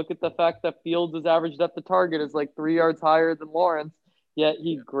throw. Look at the fact that Fields' average depth of target is like 3 yards higher than Lawrence, yet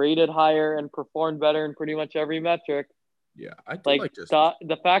he graded higher and performed better in pretty much every metric. Yeah, I do like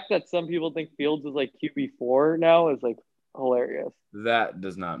the fact that some people think Fields is like QB4 now is like hilarious. That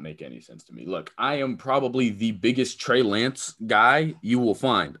does not make any sense to me. Look, I am probably the biggest Trey Lance guy you will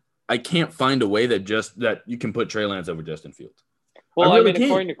find. I can't find a way that you can put Trey Lance over Justin Fields. Well, I mean,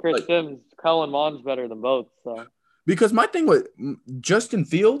 according to Chris Sims, Kellen Mond's better than both. So, because my thing with Justin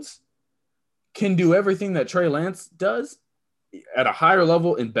Fields can do everything that Trey Lance does at a higher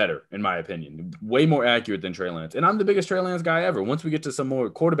level and better, in my opinion. Way more accurate than Trey Lance. And I'm the biggest Trey Lance guy ever. Once we get to some more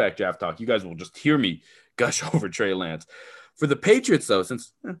quarterback draft talk, you guys will just hear me gush over Trey Lance. For the Patriots, though,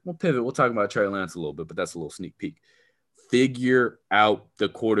 since we'll pivot, we'll talk about Trey Lance a little bit, but that's a little sneak peek. Figure out the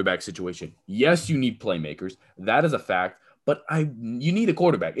quarterback situation. Yes, you need playmakers. That is a fact. But you need a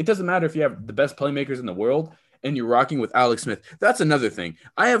quarterback. It doesn't matter if you have the best playmakers in the world and you're rocking with Alex Smith. That's another thing.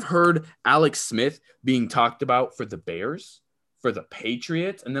 I have heard Alex Smith being talked about for the Bears, for the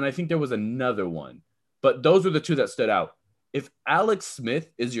Patriots, and then I think there was another one. But those were the 2 that stood out. If Alex Smith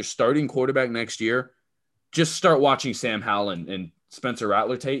is your starting quarterback next year, just start watching Sam Howell and Spencer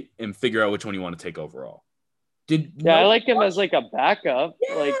Rattler tape and figure out which one you want to take overall. I like him as like a backup,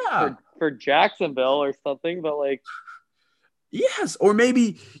 like for Jacksonville or something, but like. Yes, or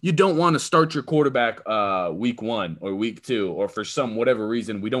maybe you don't want to start your quarterback week 1 or week 2, or for whatever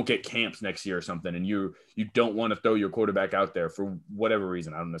reason we don't get camps next year or something, and you don't want to throw your quarterback out there for whatever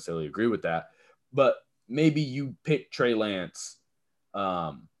reason. I don't necessarily agree with that, but maybe you pick Trey Lance.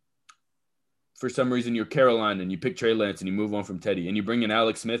 For some reason you're Carolina and you pick Trey Lance and you move on from Teddy and you bring in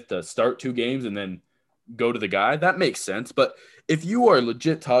Alex Smith to start 2 games and then go to the guy. That makes sense. But if you are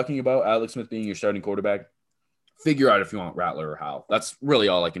legit talking about Alex Smith being your starting quarterback, figure out if you want Rattler or Howell. That's really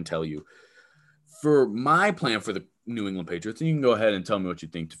all I can tell you. For my plan for the New England Patriots, and you can go ahead and tell me what you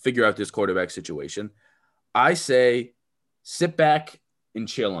think to figure out this quarterback situation, I say sit back and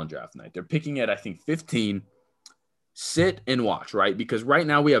chill on draft night. They're picking at, I think, 15. Sit and watch, right? Because right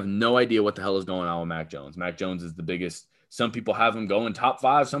now we have no idea what the hell is going on with Mac Jones. Mac Jones is the biggest. Some people have him going top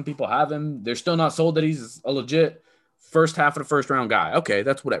 5. Some people have him. They're still not sold that he's a legit first half of the first round guy. Okay,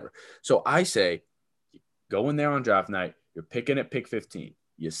 that's whatever. So I say go in there on draft night. You're picking at pick 15.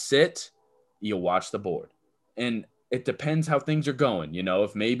 You sit, you watch the board. And it depends how things are going.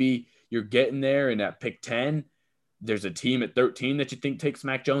 If maybe you're getting there and at pick 10, there's a team at 13 that you think takes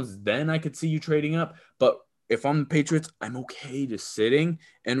Mac Jones, then I could see you trading up. But if I'm the Patriots, I'm okay just sitting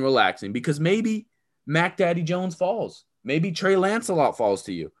and relaxing because maybe Mac Daddy Jones falls. Maybe Trey Lancelot falls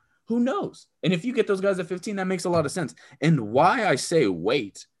to you. Who knows? And if you get those guys at 15, that makes a lot of sense. And why I say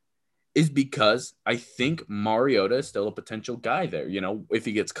wait is because I think Mariota is still a potential guy there. If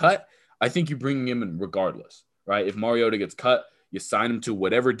he gets cut, I think you bring him in regardless, right? If Mariota gets cut, you sign him to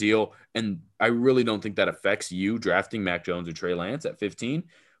whatever deal. And I really don't think that affects you drafting Mac Jones or Trey Lance at 15.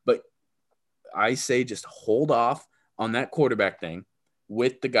 But I say just hold off on that quarterback thing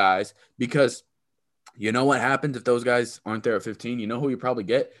with the guys, because you know what happens if those guys aren't there at 15? You know who you probably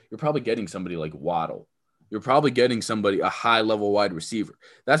get? You're probably getting somebody like Waddle. You're probably getting somebody, a high-level wide receiver.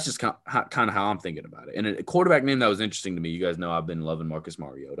 That's just kind of how I'm thinking about it. And a quarterback name that was interesting to me, you guys know I've been loving Marcus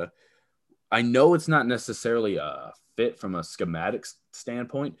Mariota. I know it's not necessarily a fit from a schematic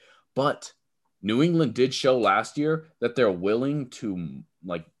standpoint, but New England did show last year that they're willing to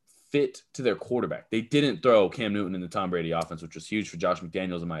like fit to their quarterback. They didn't throw Cam Newton in the Tom Brady offense, which was huge for Josh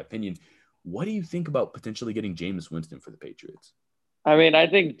McDaniels, in my opinion. What do you think about potentially getting Jameis Winston for the Patriots? I mean, I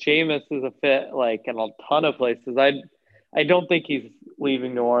think Jameis is a fit like in a ton of places. I don't think he's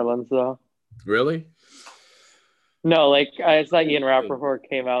leaving New Orleans though. Really? No, like I saw Ian Rappaport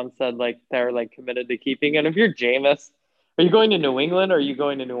came out and said like they're like committed to keeping. And if you're Jameis, are you going to New England or are you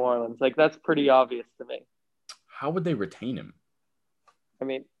going to New Orleans? Like that's pretty obvious to me. How would they retain him? I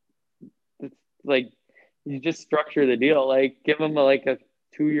mean, it's like you just structure the deal. Like give him a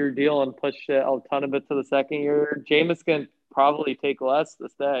 2-year deal and push a ton of it to the second year. Jameis can probably take less to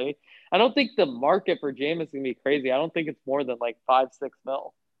stay. I don't think the market for Jameis is gonna be crazy. I don't think it's more than like 5-6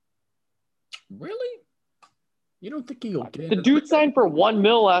 mil. Really? You don't think he'll get the dude signed for 1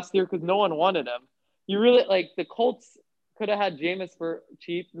 mil last year because no one wanted him. You really like the Colts could have had Jameis for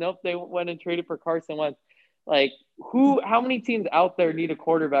cheap. Nope, they went and traded for Carson Wentz. Like how many teams out there need a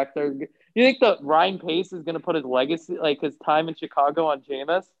quarterback? You think that Ryan Pace is going to put his legacy, like his time in Chicago, on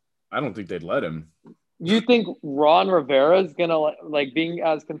Jameis? I don't think they'd let him. You think Ron Rivera is going to, like, being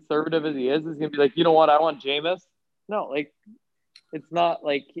as conservative as he is going to be like, you know what, I want Jameis? No, like, it's not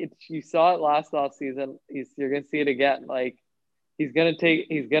like you saw it last offseason. You're going to see it again. Like, he's going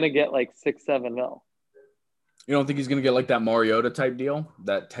to get like 6-7 mil. You don't think he's going to get like that Mariota type deal,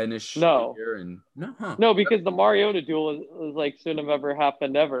 that 10-ish year? And no, because the Mariota deal was like shouldn't have ever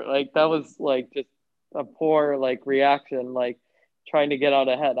happened ever. Like that was like just a poor like reaction, like trying to get out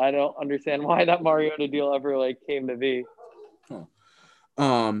ahead. I don't understand why that Mariota deal ever like came to be.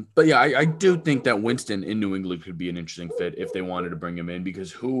 But yeah, I do think that Winston in New England could be an interesting fit if they wanted to bring him in,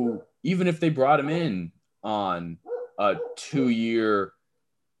 because even if they brought him in on a 2-year,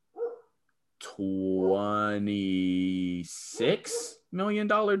 $26 million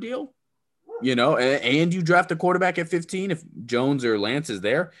deal, and you draft a quarterback at 15, if Jones or Lance is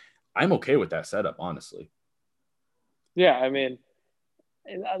there, I'm okay with that setup, honestly. Yeah, I mean,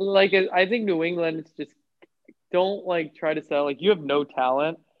 like, I think New England just don't like try to sell. Like, you have no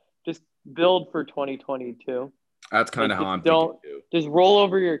talent. Just build for 2022. That's kind of how I'm thinking too. Just roll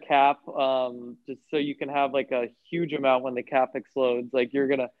over your cap, just so you can have like a huge amount when the cap explodes. Like you're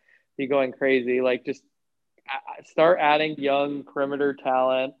gonna be going crazy. Like just start adding young perimeter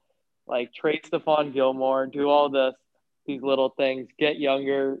talent. Like trade Stephon Gilmore, do all these little things. Get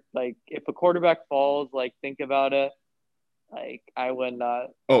younger. Like if a quarterback falls, like think about it. Like I would not.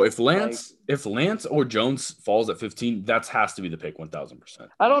 Oh, if Lance or Jones falls at 15, that has to be the pick 1,000%.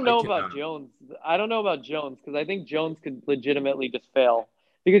 I don't know about Jones. I don't know about Jones because I think Jones could legitimately just fail,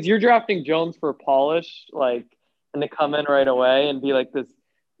 because you're drafting Jones for polish, like, and to come in right away and be like this,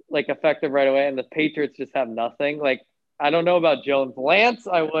 like effective right away, and the Patriots just have nothing. Like I don't know about Jones. Lance,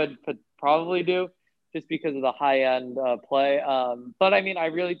 I would probably do just because of the high end play. But I mean, I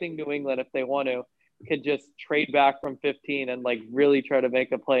really think New England, if they want to, could just trade back from 15 and like really try to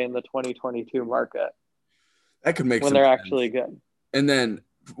make a play in the 2022 market. That could make when they're actually good. And then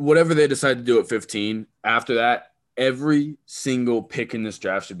whatever they decide to do at 15, after that, every single pick in this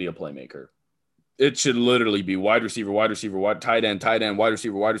draft should be a playmaker. It should literally be wide receiver, tight end, wide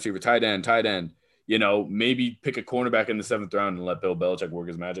receiver, tight end. Maybe pick a cornerback in the 7th round and let Bill Belichick work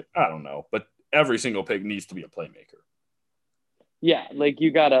his magic. I don't know, but every single pick needs to be a playmaker. Yeah, like you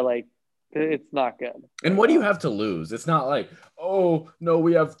gotta like. It's not good. And what do you have to lose? It's not like, oh, no,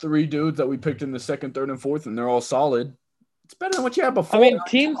 we have 3 dudes that we picked in the 2nd, 3rd, and 4th, and they're all solid. It's better than what you had before. I mean,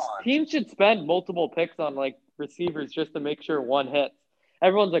 teams should spend multiple picks on, like, receivers just to make sure one hits.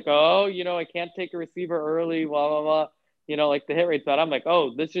 Everyone's like, oh, I can't take a receiver early, blah, blah, blah. Like the hit rate's bad. I'm like,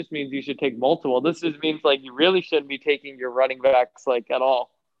 oh, this just means you should take multiple. This just means, like, you really shouldn't be taking your running backs, like, at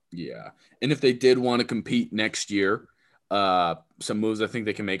all. Yeah. And if they did want to compete next year, some moves I think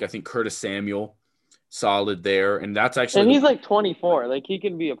they can make. I think Curtis Samuel, solid there. And that's actually. And he's like 24. Like he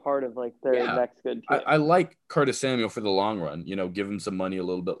can be a part of like their next good team. I like Curtis Samuel for the long run, give him some money a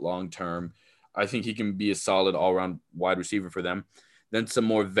little bit long term. I think he can be a solid all around wide receiver for them. Then some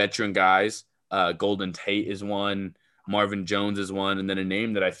more veteran guys. Golden Tate is one. Marvin Jones is one. And then a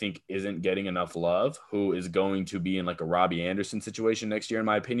name that I think isn't getting enough love, who is going to be in like a Robbie Anderson situation next year, in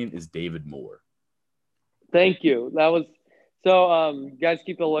my opinion, is David Moore. Thank you. That was. So, guys,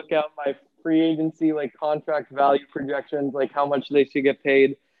 keep a lookout. My free agency, like contract value projections, like how much they should get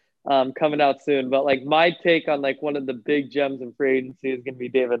paid coming out soon. But like my take on like one of the big gems in free agency is going to be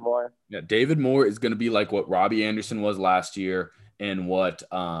David Moore. Yeah, David Moore is going to be like what Robbie Anderson was last year and what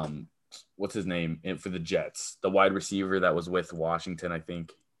what's his name for the Jets, the wide receiver that was with Washington, I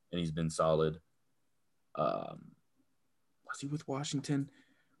think, and he's been solid. Was he with Washington?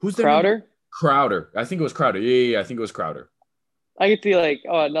 Who's their Crowder? Crowder. I think it was Crowder. Yeah, I think it was Crowder. I could see like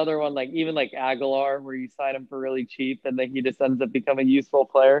another one like even like Aguilar where you sign him for really cheap and then he just ends up becoming a useful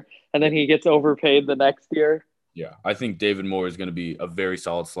player and then he gets overpaid the next year. Yeah, I think David Moore is going to be a very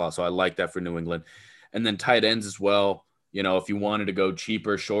solid slot, so I like that for New England. And then tight ends as well. You know, if you wanted to go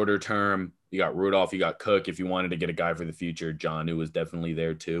cheaper, shorter term, you got Rudolph, you got Cook. If you wanted to get a guy for the future, Jonnu is definitely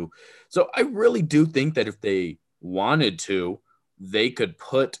there too. So I really do think that if they wanted to, they could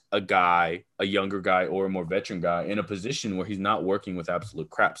put a guy, a younger guy or a more veteran guy in a position where he's not working with absolute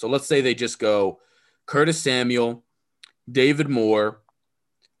crap. So let's say they just go Curtis Samuel, David Moore,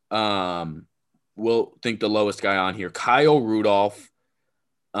 we'll think the lowest guy on here, Kyle Rudolph,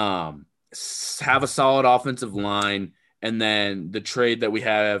 have a solid offensive line. And then the trade that we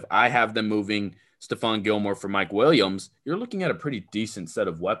have, I have them moving Stephon Gilmore for Mike Williams. You're looking at a pretty decent set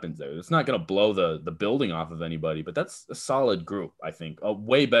of weapons there. It's not going to blow the building off of anybody, but that's a solid group, I think. A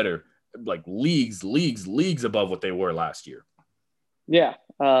way better, like leagues above what they were last year. Yeah.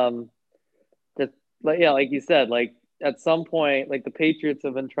 Like you said, like at some point, like the Patriots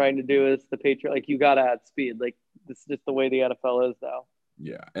have been trying to do this. Like you got to add speed. Like this is just the way the NFL is now.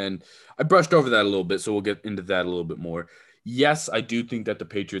 Yeah, and I brushed over that a little bit, so we'll get into that a little bit more. Yes, I do think that the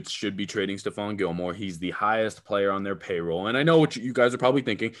Patriots should be trading Stephon Gilmore. He's the highest player on their payroll. And I know what you guys are probably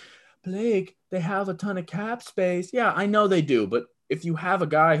thinking, Blake, they have a ton of cap space. Yeah, I know they do. But if you have a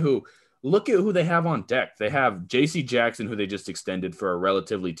guy who, look at who they have on deck. They have J.C. Jackson, who they just extended for a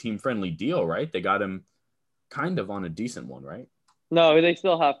relatively team-friendly deal, right? They got him kind of on a decent one, right? No, they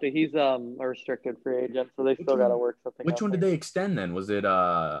still have to. He's a restricted free agent, so they still got to work something. Which one did they extend then? Was it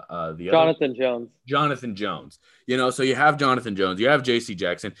the Jonathan Jones? Jonathan Jones. You know, so you have Jonathan Jones, you have J.C.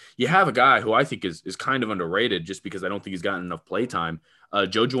 Jackson, you have a guy who I think is kind of underrated just because I don't think he's gotten enough play time.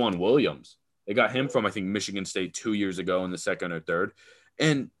 JoJuan Williams. They got him from I think Michigan State 2 years ago in the second or third,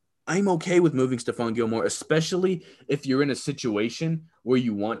 and I'm okay with moving Stephon Gilmore, especially if you're in a situation where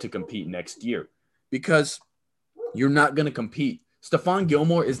you want to compete next year, because you're not going to compete. Stephon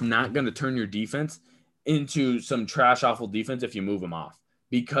Gilmore is not going to turn your defense into some trash, awful defense if you move him off.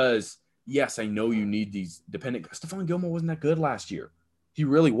 Because, yes, I know you need these dependent. Stephon Gilmore wasn't that good last year. He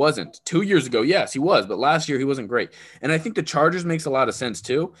really wasn't. 2 years ago, yes, he was. But last year, he wasn't great. And I think the Chargers makes a lot of sense,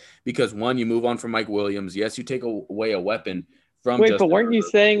 too. Because, one, you move on from Mike Williams. Yes, you take away a weapon from Wait, Justin but weren't Herbert. you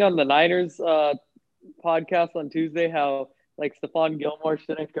saying on the Niners podcast on Tuesday how, like, Stephon Gilmore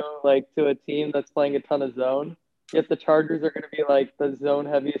shouldn't go, like, to a team that's playing a ton of zone? Yet the Chargers are going to be like the zone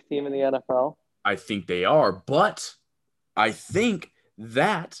heaviest team in the NFL. I think they are, but I think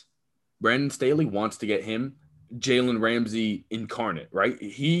that Brandon Staley wants to get him Jalen Ramsey incarnate, right?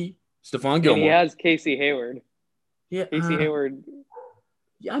 Stephon Gilmore. And he has Casey Hayward. Yeah, Casey Hayward.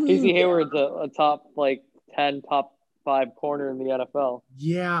 Yeah, I mean, Casey Hayward's a top like 10, top 5 corner in the NFL.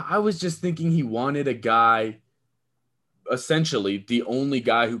 Yeah, I was just thinking he wanted a guy. Essentially the only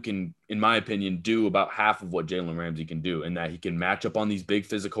guy who can, in my opinion, do about half of what Jalen Ramsey can do, and that he can match up on these big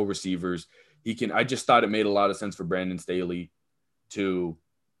physical receivers. I just thought it made a lot of sense for Brandon Staley to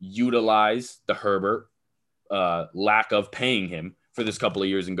utilize the Herbert lack of paying him for this couple of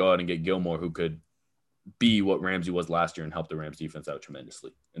years and go out and get Gilmore, who could be what Ramsey was last year and help the Rams defense out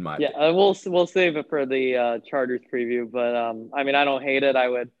tremendously, in my opinion. We'll save it for the Chargers preview, but I mean, I don't hate it.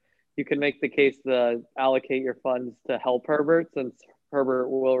 You can make the case to allocate your funds to help Herbert, since Herbert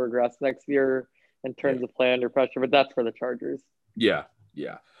will regress next year in terms of play under pressure, but that's for the Chargers. Yeah.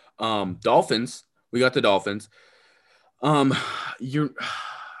 Dolphins. We got the Dolphins.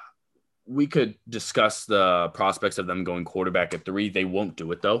 We could discuss the prospects of them going quarterback at 3. They won't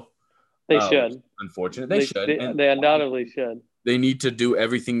do it though. They should. Unfortunate. They should. They undoubtedly should. They need to do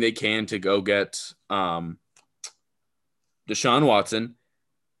everything they can to go get Deshaun Watson,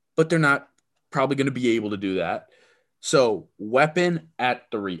 but they're not probably going to be able to do that. So weapon at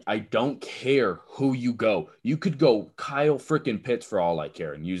 3. I don't care who you go. You could go Kyle freaking Pitts for all I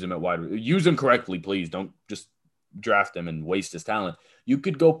care and use him at wide. Use him correctly, please. Don't just draft him and waste his talent. You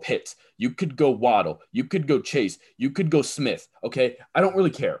could go Pitts. You could go Waddle. You could go Chase. You could go Smith. Okay, I don't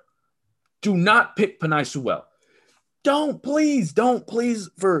really care. Do not pick Penei Sewell. Don't please,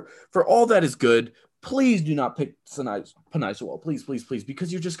 for all that is good, please do not pick Penei Sewell. Please,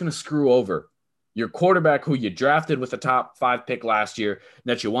 because you're just going to screw over your quarterback who you drafted with a top 5 pick last year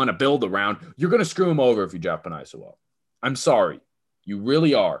that you want to build around, you're going to screw him over if you draft Penei Sewell. I'm sorry. You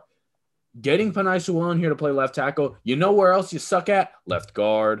really are. Getting Penei Sewell in here to play left tackle, you know where else you suck at? Left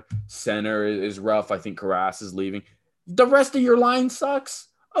guard, center is rough. I think Karras is leaving. The rest of your line sucks.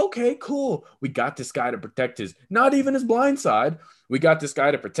 Okay, cool. We got this guy to protect not even his blind side. We got this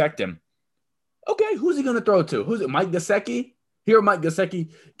guy to protect him. Okay, who's he going to throw to? Who's it? Mike Gesicki? Here, Mike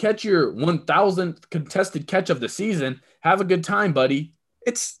Gesicki, catch your 1,000th contested catch of the season. Have a good time, buddy.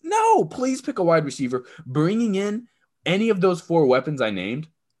 No, please pick a wide receiver. Bringing in any of those 4 weapons I named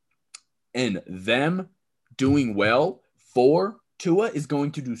and them doing well for Tua is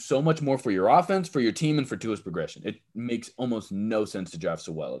going to do so much more for your offense, for your team, and for Tua's progression. It makes almost no sense to draft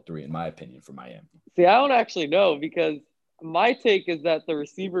Sewell at 3, in my opinion, for Miami. See, I don't actually know because my take is that the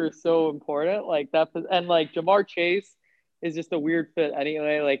receiver is so important, like that, and like Jamar Chase is just a weird fit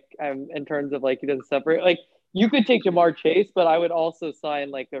anyway. Like, in terms of like he doesn't separate. Like, you could take Jamar Chase, but I would also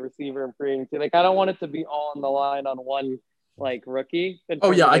sign like a receiver in free agency. Like, I don't want it to be all on the line on one like rookie. Oh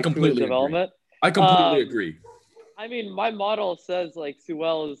yeah, of, like, I completely agree. I completely agree. I mean, my model says like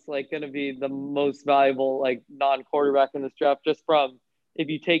Sewell is like going to be the most valuable like non-quarterback in this draft, just from if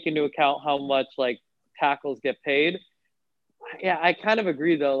you take into account how much like tackles get paid. Yeah, I kind of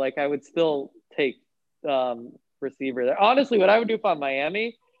agree though. Like, I would still take receiver there. Honestly, what I would do if I'm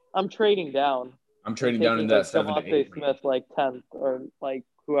Miami, I'm trading down. I'm trading down in that like 7 to 8 Smith like 10th, or like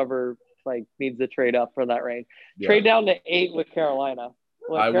whoever like needs to trade up for that range. Yeah. Trade down to 8 with Carolina.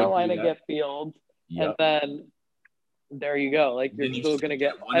 Let Carolina get Fields, and then there you go. Like, you're still going to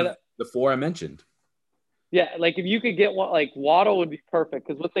get one of the 4 I mentioned. Yeah, like if you could get one, like Waddle would be perfect,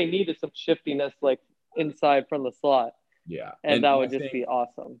 because what they need is some shiftiness, like inside from the slot. Yeah, and that would just be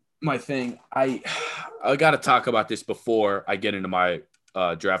awesome. My thing, I got to talk about this before I get into my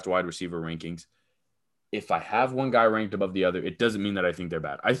draft wide receiver rankings. If I have one guy ranked above the other, it doesn't mean that I think they're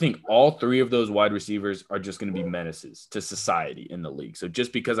bad. I think all 3 of those wide receivers are just going to be menaces to society in the league. So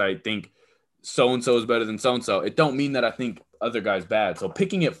just because I think so-and-so is better than so-and-so, it don't mean that I think other guys bad. So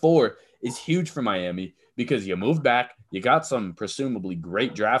picking at 4 is huge for Miami because you moved back, you got some presumably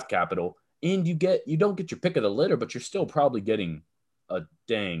great draft capital, and you don't get your pick of the litter, but you're still probably getting a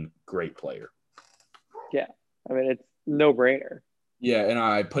dang great player. Yeah. I mean, it's no brainer. Yeah. And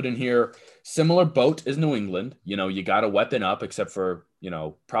I put in here similar boat as New England. You know, you got to weapon up, except for,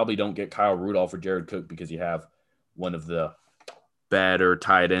 probably don't get Kyle Rudolph or Jared Cook because you have one of the better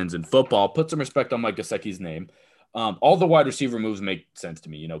tight ends in football. Put some respect on Mike Gesicki's name. All the wide receiver moves make sense to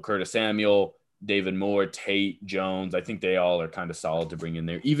me. Curtis Samuel, David Moore, Tate, Jones. I think they all are kind of solid to bring in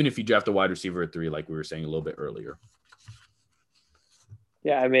there, even if you draft a wide receiver at 3, like we were saying a little bit earlier.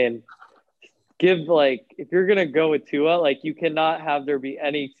 Yeah, I mean, if you're going to go with Tua, like, you cannot have there be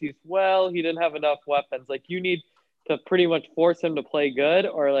any excuse, well, he didn't have enough weapons. Like, you need to pretty much force him to play good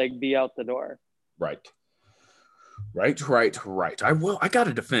or, like, be out the door. Right. I got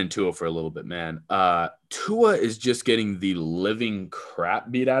to defend Tua for a little bit, man. Tua is just getting the living crap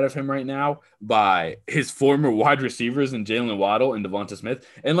beat out of him right now by his former wide receivers in Jalen Waddle and Devonta Smith.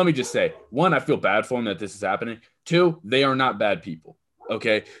 And let me just say, 1, I feel bad for him that this is happening. 2, they are not bad people.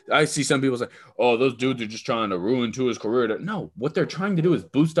 Okay. I see some people say, oh, those dudes are just trying to ruin Tua's career. No, what they're trying to do is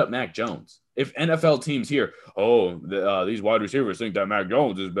boost up Mac Jones. If NFL teams hear, these wide receivers think that Mac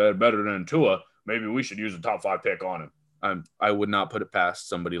Jones is better than Tua, maybe we should use a top 5 pick on him. I would not put it past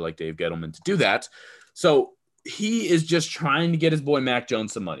somebody like Dave Gettleman to do that. So he is just trying to get his boy Mac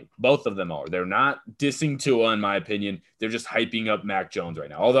Jones some money. Both of them are. They're not dissing Tua, in my opinion. They're just hyping up Mac Jones right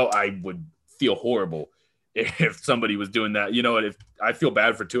now. Although I would feel horrible if somebody was doing that. If I feel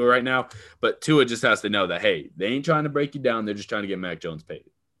bad for Tua right now, but Tua just has to know that, hey, they ain't trying to break you down. They're just trying to get Mac Jones paid.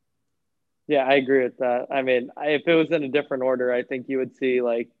 Yeah, I agree with that. I mean, if it was in a different order, I think you would see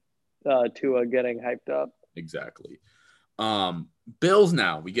like Tua getting hyped up. Exactly. Bills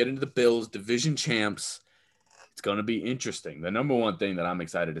now. We get into the Bills, division champs. It's going to be interesting. The number one thing that I'm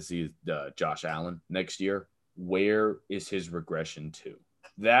excited to see is Josh Allen next year. Where is his regression to?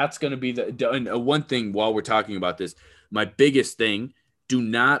 That's going to be the one thing while we're talking about this. My biggest thing, do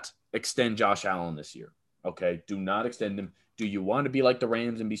not extend Josh Allen this year. Okay? Do not extend him. Do you want to be like the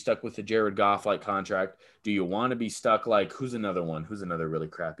Rams and be stuck with the Jared Goff-like contract? Do you want to be stuck like, who's another one? Who's another really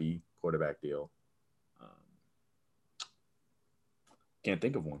crappy quarterback deal? Can't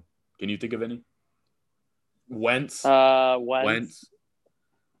think of one. Can you think of any? Wentz.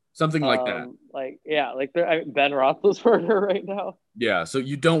 Something like that. Like Ben Roethlisberger right now. Yeah, so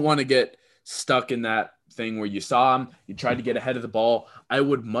you don't want to get stuck in that thing where you saw him, you tried to get ahead of the ball. I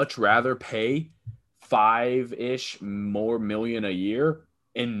would much rather pay $5-ish more million a year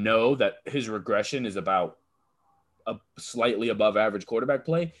and know that his regression is about a slightly above average quarterback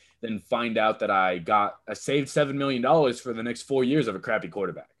play than find out that I saved $7 million for the next 4 years of a crappy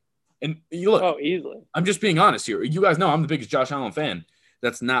quarterback. And you look, Oh, easily. I'm just being honest here. You guys know I'm the biggest Josh Allen fan.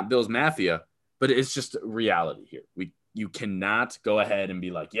 That's not Bills Mafia, but it's just reality here. You cannot go ahead and be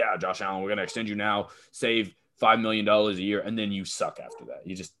like, yeah, Josh Allen, we're gonna extend you now, save $5 million a year, and then you suck after that.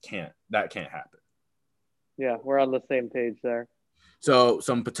 You just can't. That can't happen. Yeah, we're on the same page there. So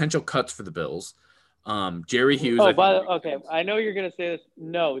some potential cuts for the Bills. Jerry Hughes, Oh, I think. okay. I know you're gonna say this.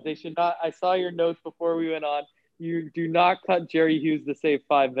 No, they should not. I saw your notes before we went on. You do not cut Jerry Hughes to save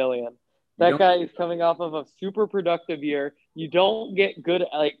 5 million. You That don't. guy is coming off of a super productive year. You don't get good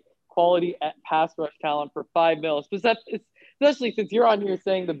like quality at pass rush talent for 5 mil. Especially since you're on here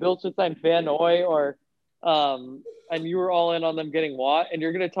saying the Bills should sign Van Noy and you were all in on them getting Watt, and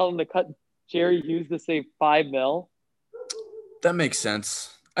you're gonna tell them to cut Jerry Hughes to save 5 mil. That makes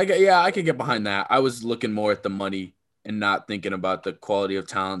sense. I could get behind that. I was looking more at the money and not thinking about the quality of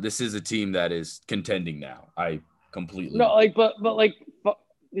talent. This is a team that is contending now. I completely. No, but like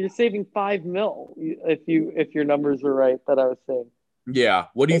you're saving 5 mil if your numbers were right that I was saying. Yeah.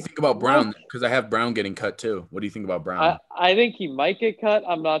 What do you Like think about what? Brown? Because I have Brown getting cut too. What do you think about I Brown? I think he might get cut.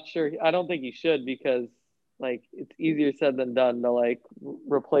 I'm not sure. I don't think he should because like it's easier said than done to like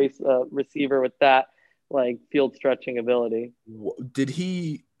replace a receiver with that like field stretching ability. Did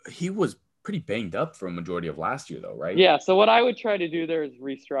he was pretty banged up for a majority of last year though, right? Yeah. So what I would try to do there is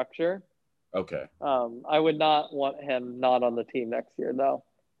restructure. Okay. I would not want him not on the team next year though.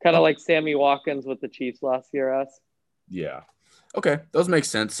 Kind of Okay. like Sammy Watkins with the Chiefs last year. Yeah. Okay. Those make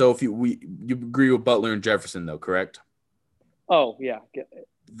sense. So if you agree with Butler and Jefferson though, correct? Oh yeah, yeah,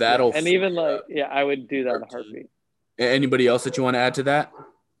 That'll and free even like up yeah, I would do that in a 13. heartbeat. Anybody else that you want to add to that?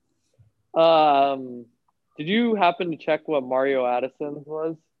 Um, did you happen to check what Mario Addison's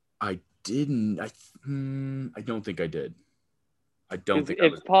was? I didn't. I don't think I did. I don't Because think I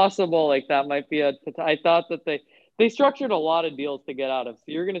was. it's possible like that might be a. I thought that they structured a lot of deals to get out of, so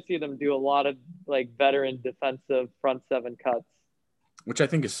you're going to see them do a lot of like veteran defensive front seven cuts. Which I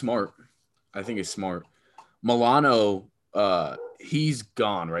think is smart. I think is smart. Milano, he's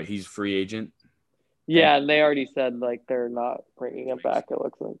gone, right? He's free agent, and Yeah, and they already said like they're not bringing him back. It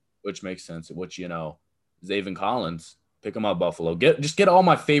looks like. which makes sense. Which Zaven Collins, pick him up, Buffalo. Get all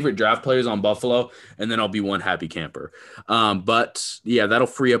my favorite draft players on Buffalo, and then I'll be one happy camper. But yeah, that'll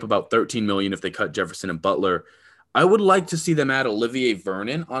free up about 13 million if they cut Jefferson and Butler. I would like to see them add Olivier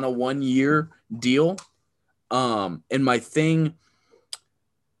Vernon on a 1-year deal. And my thing,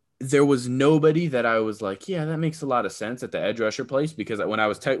 there was nobody that I was like, yeah, that makes a lot of sense at the edge rusher place because when I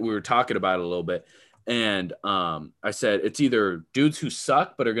was we were talking about it a little bit, and I said it's either dudes who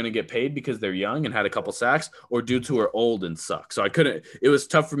suck but are going to get paid because they're young and had a couple sacks, or dudes who are old and suck. So I couldn't. It was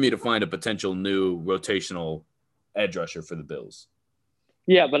tough for me to find a potential new rotational edge rusher for the Bills.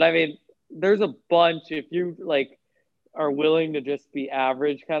 Yeah, but I mean, there's a bunch if you like are willing to just be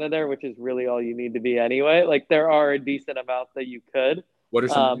average kind of there, which is really all you need to be anyway. Like there are a decent amount that you could. What are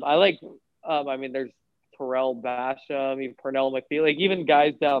some? I like. I mean, there's Terrell Basham, even Pernell McPhee, like even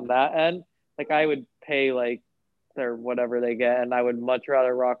guys down that end. Like I would pay like their whatever they get, and I would much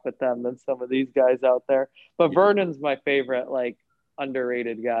rather rock with them than some of these guys out there. But Vernon's my favorite, like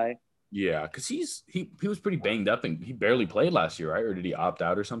underrated guy. Yeah, because he was pretty banged up and he barely played last year, right? Or did he opt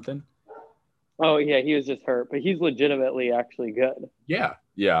out or something? Oh yeah, he was just hurt, but he's legitimately actually good. Yeah,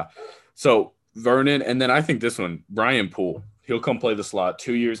 yeah. So Vernon, and then I think this one, Brian Poole, he'll come play the slot.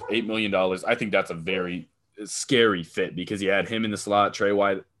 2 years, $8 million. I think that's a very scary fit because you add him in the slot, Trey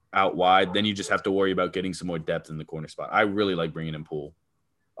White out wide. Then you just have to worry about getting some more depth in the corner spot. I really like bringing in Poole.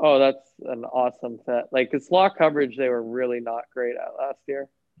 Oh, that's an awesome fit. Like the slot coverage, they were really not great at last year.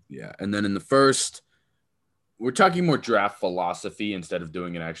 Yeah, and then in the first, we're talking more draft philosophy instead of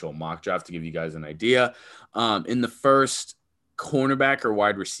doing an actual mock draft to give you guys an idea. In the first, cornerback or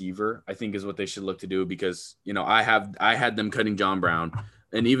wide receiver, I think is what they should look to do because I had them cutting John Brown,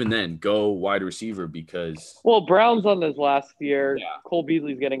 and even then go wide receiver because Well, Brown's on his last year. yeah, Cole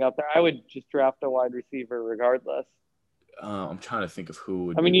Beasley's getting up there. I would just draft a wide receiver regardless. I'm trying to think of who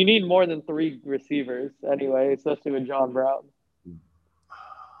would I mean, you need more than 3 receivers anyway, especially with John Brown. I'm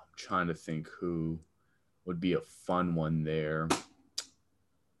trying to think who would be a fun one there.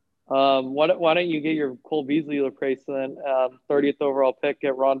 Why don't you get your Cole Beasley replacement, 30th overall pick,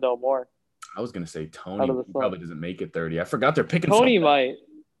 get Rondell Moore I was gonna say out Tony. of the He slot. probably doesn't make it 30. I forgot they're picking Tony something. might.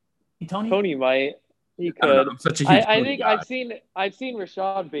 Tony. Tony might. He I don't know. could. I'm such a huge I Tony think guy. I've seen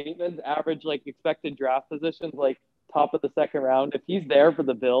Rashad Bateman's average like expected draft positions like top of the second round. If he's there for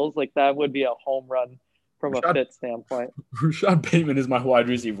the Bills, like that would be a home run from a fit standpoint. Rashad Bateman is my wide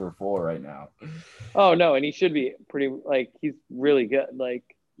receiver 4 right now. Oh no, and he should be pretty like he's really good. Like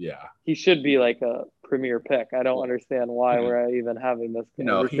yeah, he should be like a premier pick. I don't understand why we're even having this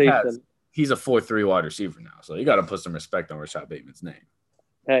conversation. He's a 4-3 wide receiver now, so you got to put some respect on Rashad Bateman's name.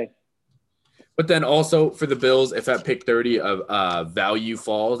 Hey. But then also for the Bills, if at pick 30 of value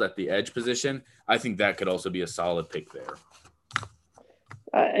falls at the edge position, I think that could also be a solid pick there.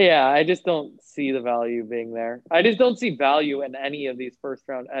 Yeah, I just don't see the value being there. I just don't see value in any of these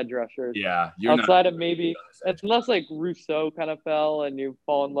first-round edge rushers. Yeah, outside of maybe unless like Rousseau kind of fell and you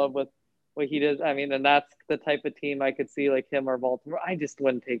fall in love with what he does. I mean, and that's the type of team I could see like him or Baltimore. I just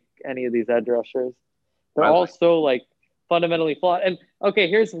wouldn't take any of these edge rushers. They're all so like fundamentally flawed. And okay,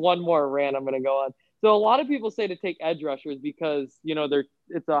 here's one more rant I'm going to go on. So a lot of people say to take edge rushers because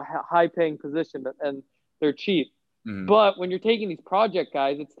it's a high-paying position and they're cheap. Mm-hmm. But when you're taking these project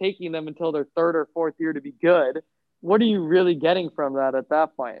guys, it's taking them until their third or fourth year to be good. What are you really getting from that at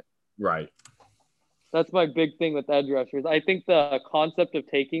that point? Right. That's my big thing with edge rushers. I think the concept of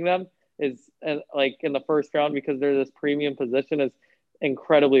taking them is like in the first round because they're this premium position is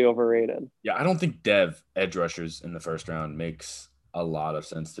incredibly overrated. Yeah, I don't think edge rushers in the first round makes a lot of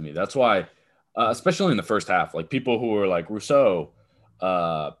sense to me. That's why, especially in the first half, like people who are like Rousseau,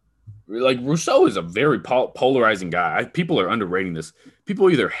 Rousseau is a very polarizing guy. People are underrating this. People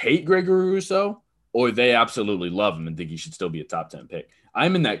either hate Gregory Rousseau or they absolutely love him and think he should still be a top 10 pick.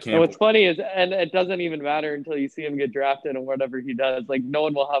 I'm in that camp. And what's funny is, and it doesn't even matter until you see him get drafted and whatever he does. Like no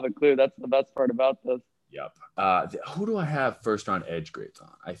one will have a clue. That's the best part about this. Yep. Who do I have first round edge grades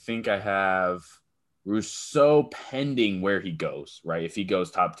on? I think I have Rousseau pending where he goes, right? If he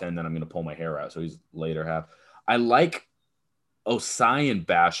goes top 10, then I'm going to pull my hair out. So he's later half. I like Osai and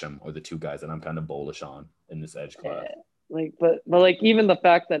Basham are the two guys that I'm kind of bullish on in this edge class. But like even the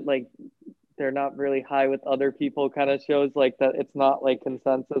fact that like they're not really high with other people kind of shows like that it's not like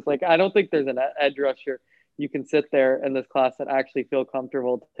consensus. Like I don't think there's an edge rusher you can sit there in this class that actually feel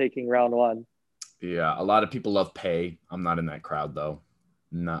comfortable taking round one. Yeah, a lot of people love Pay. I'm not in that crowd though.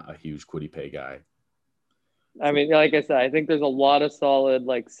 Not a huge Kwity Paye guy. I mean, like I said, I think there's a lot of solid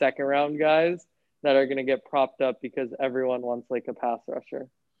like second round guys that are going to get propped up because everyone wants like a pass rusher.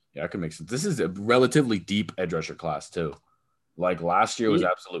 Yeah, it could make sense. This is a relatively deep edge rusher class too. Like last year was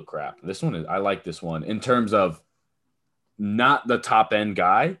absolute crap. This one I like this one in terms of not the top end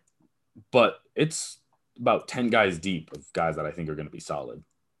guy, but it's about 10 guys deep of guys that I think are going to be solid.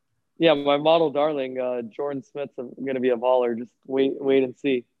 Yeah, my model darling, Jordan Smith's going to be a baller. Just wait and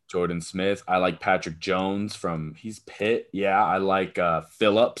see. Jordan Smith. I like Patrick Jones he's Pitt. Yeah, I like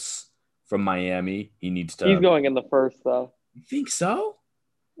Phillips from Miami. He's going in the first, though. You think so?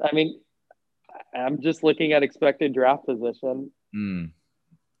 I mean, I'm just looking at expected draft position. I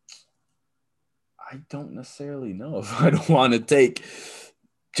don't necessarily know if I don't want to take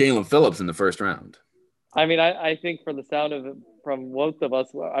Jalen Phillips in the first round. I mean, I think for the sound of it from both of us,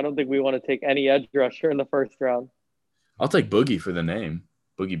 I don't think we want to take any edge rusher in the first round. I'll take Boogie for the name.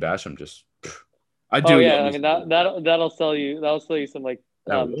 Boogie Basham I do. Oh yeah, I mean that'll sell you some like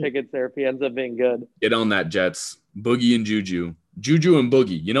tickets there if he ends up being good. Get on that, Jets. Boogie and Juju and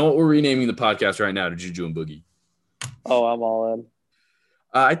Boogie. You know what? We're renaming the podcast right now to Juju and Boogie. Oh, I'm all in.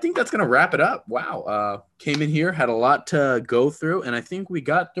 I think that's going to wrap it up. Wow. Came in here, had a lot to go through, and I think we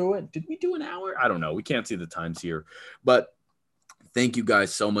got through it. Did we do an hour? I don't know. We can't see the times here. But thank you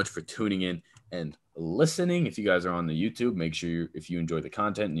guys so much for tuning in and listening. If you guys are on the YouTube, make sure if you enjoy the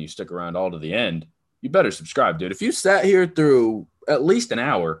content and you stick around all to the end, you better subscribe, dude. If you sat here through at least an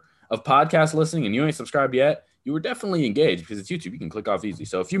hour of podcast listening and you ain't subscribed yet, you were definitely engaged because it's YouTube. You can click off easy.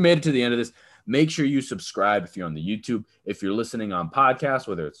 So if you made it to the end of this, make sure you subscribe if you're on the YouTube. If you're listening on podcasts,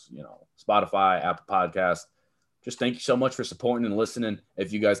 whether it's, Spotify, Apple Podcasts, just thank you so much for supporting and listening.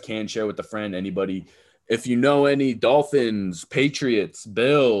 If you guys can share with a friend, anybody, if you know any Dolphins, Patriots,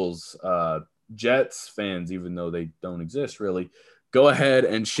 Bills, Jets fans, even though they don't exist really, go ahead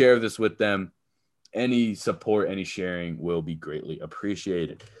and share this with them. Any support, any sharing will be greatly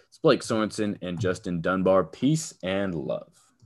appreciated. It's Blake Sorensen and Justin Dunbar. Peace and love.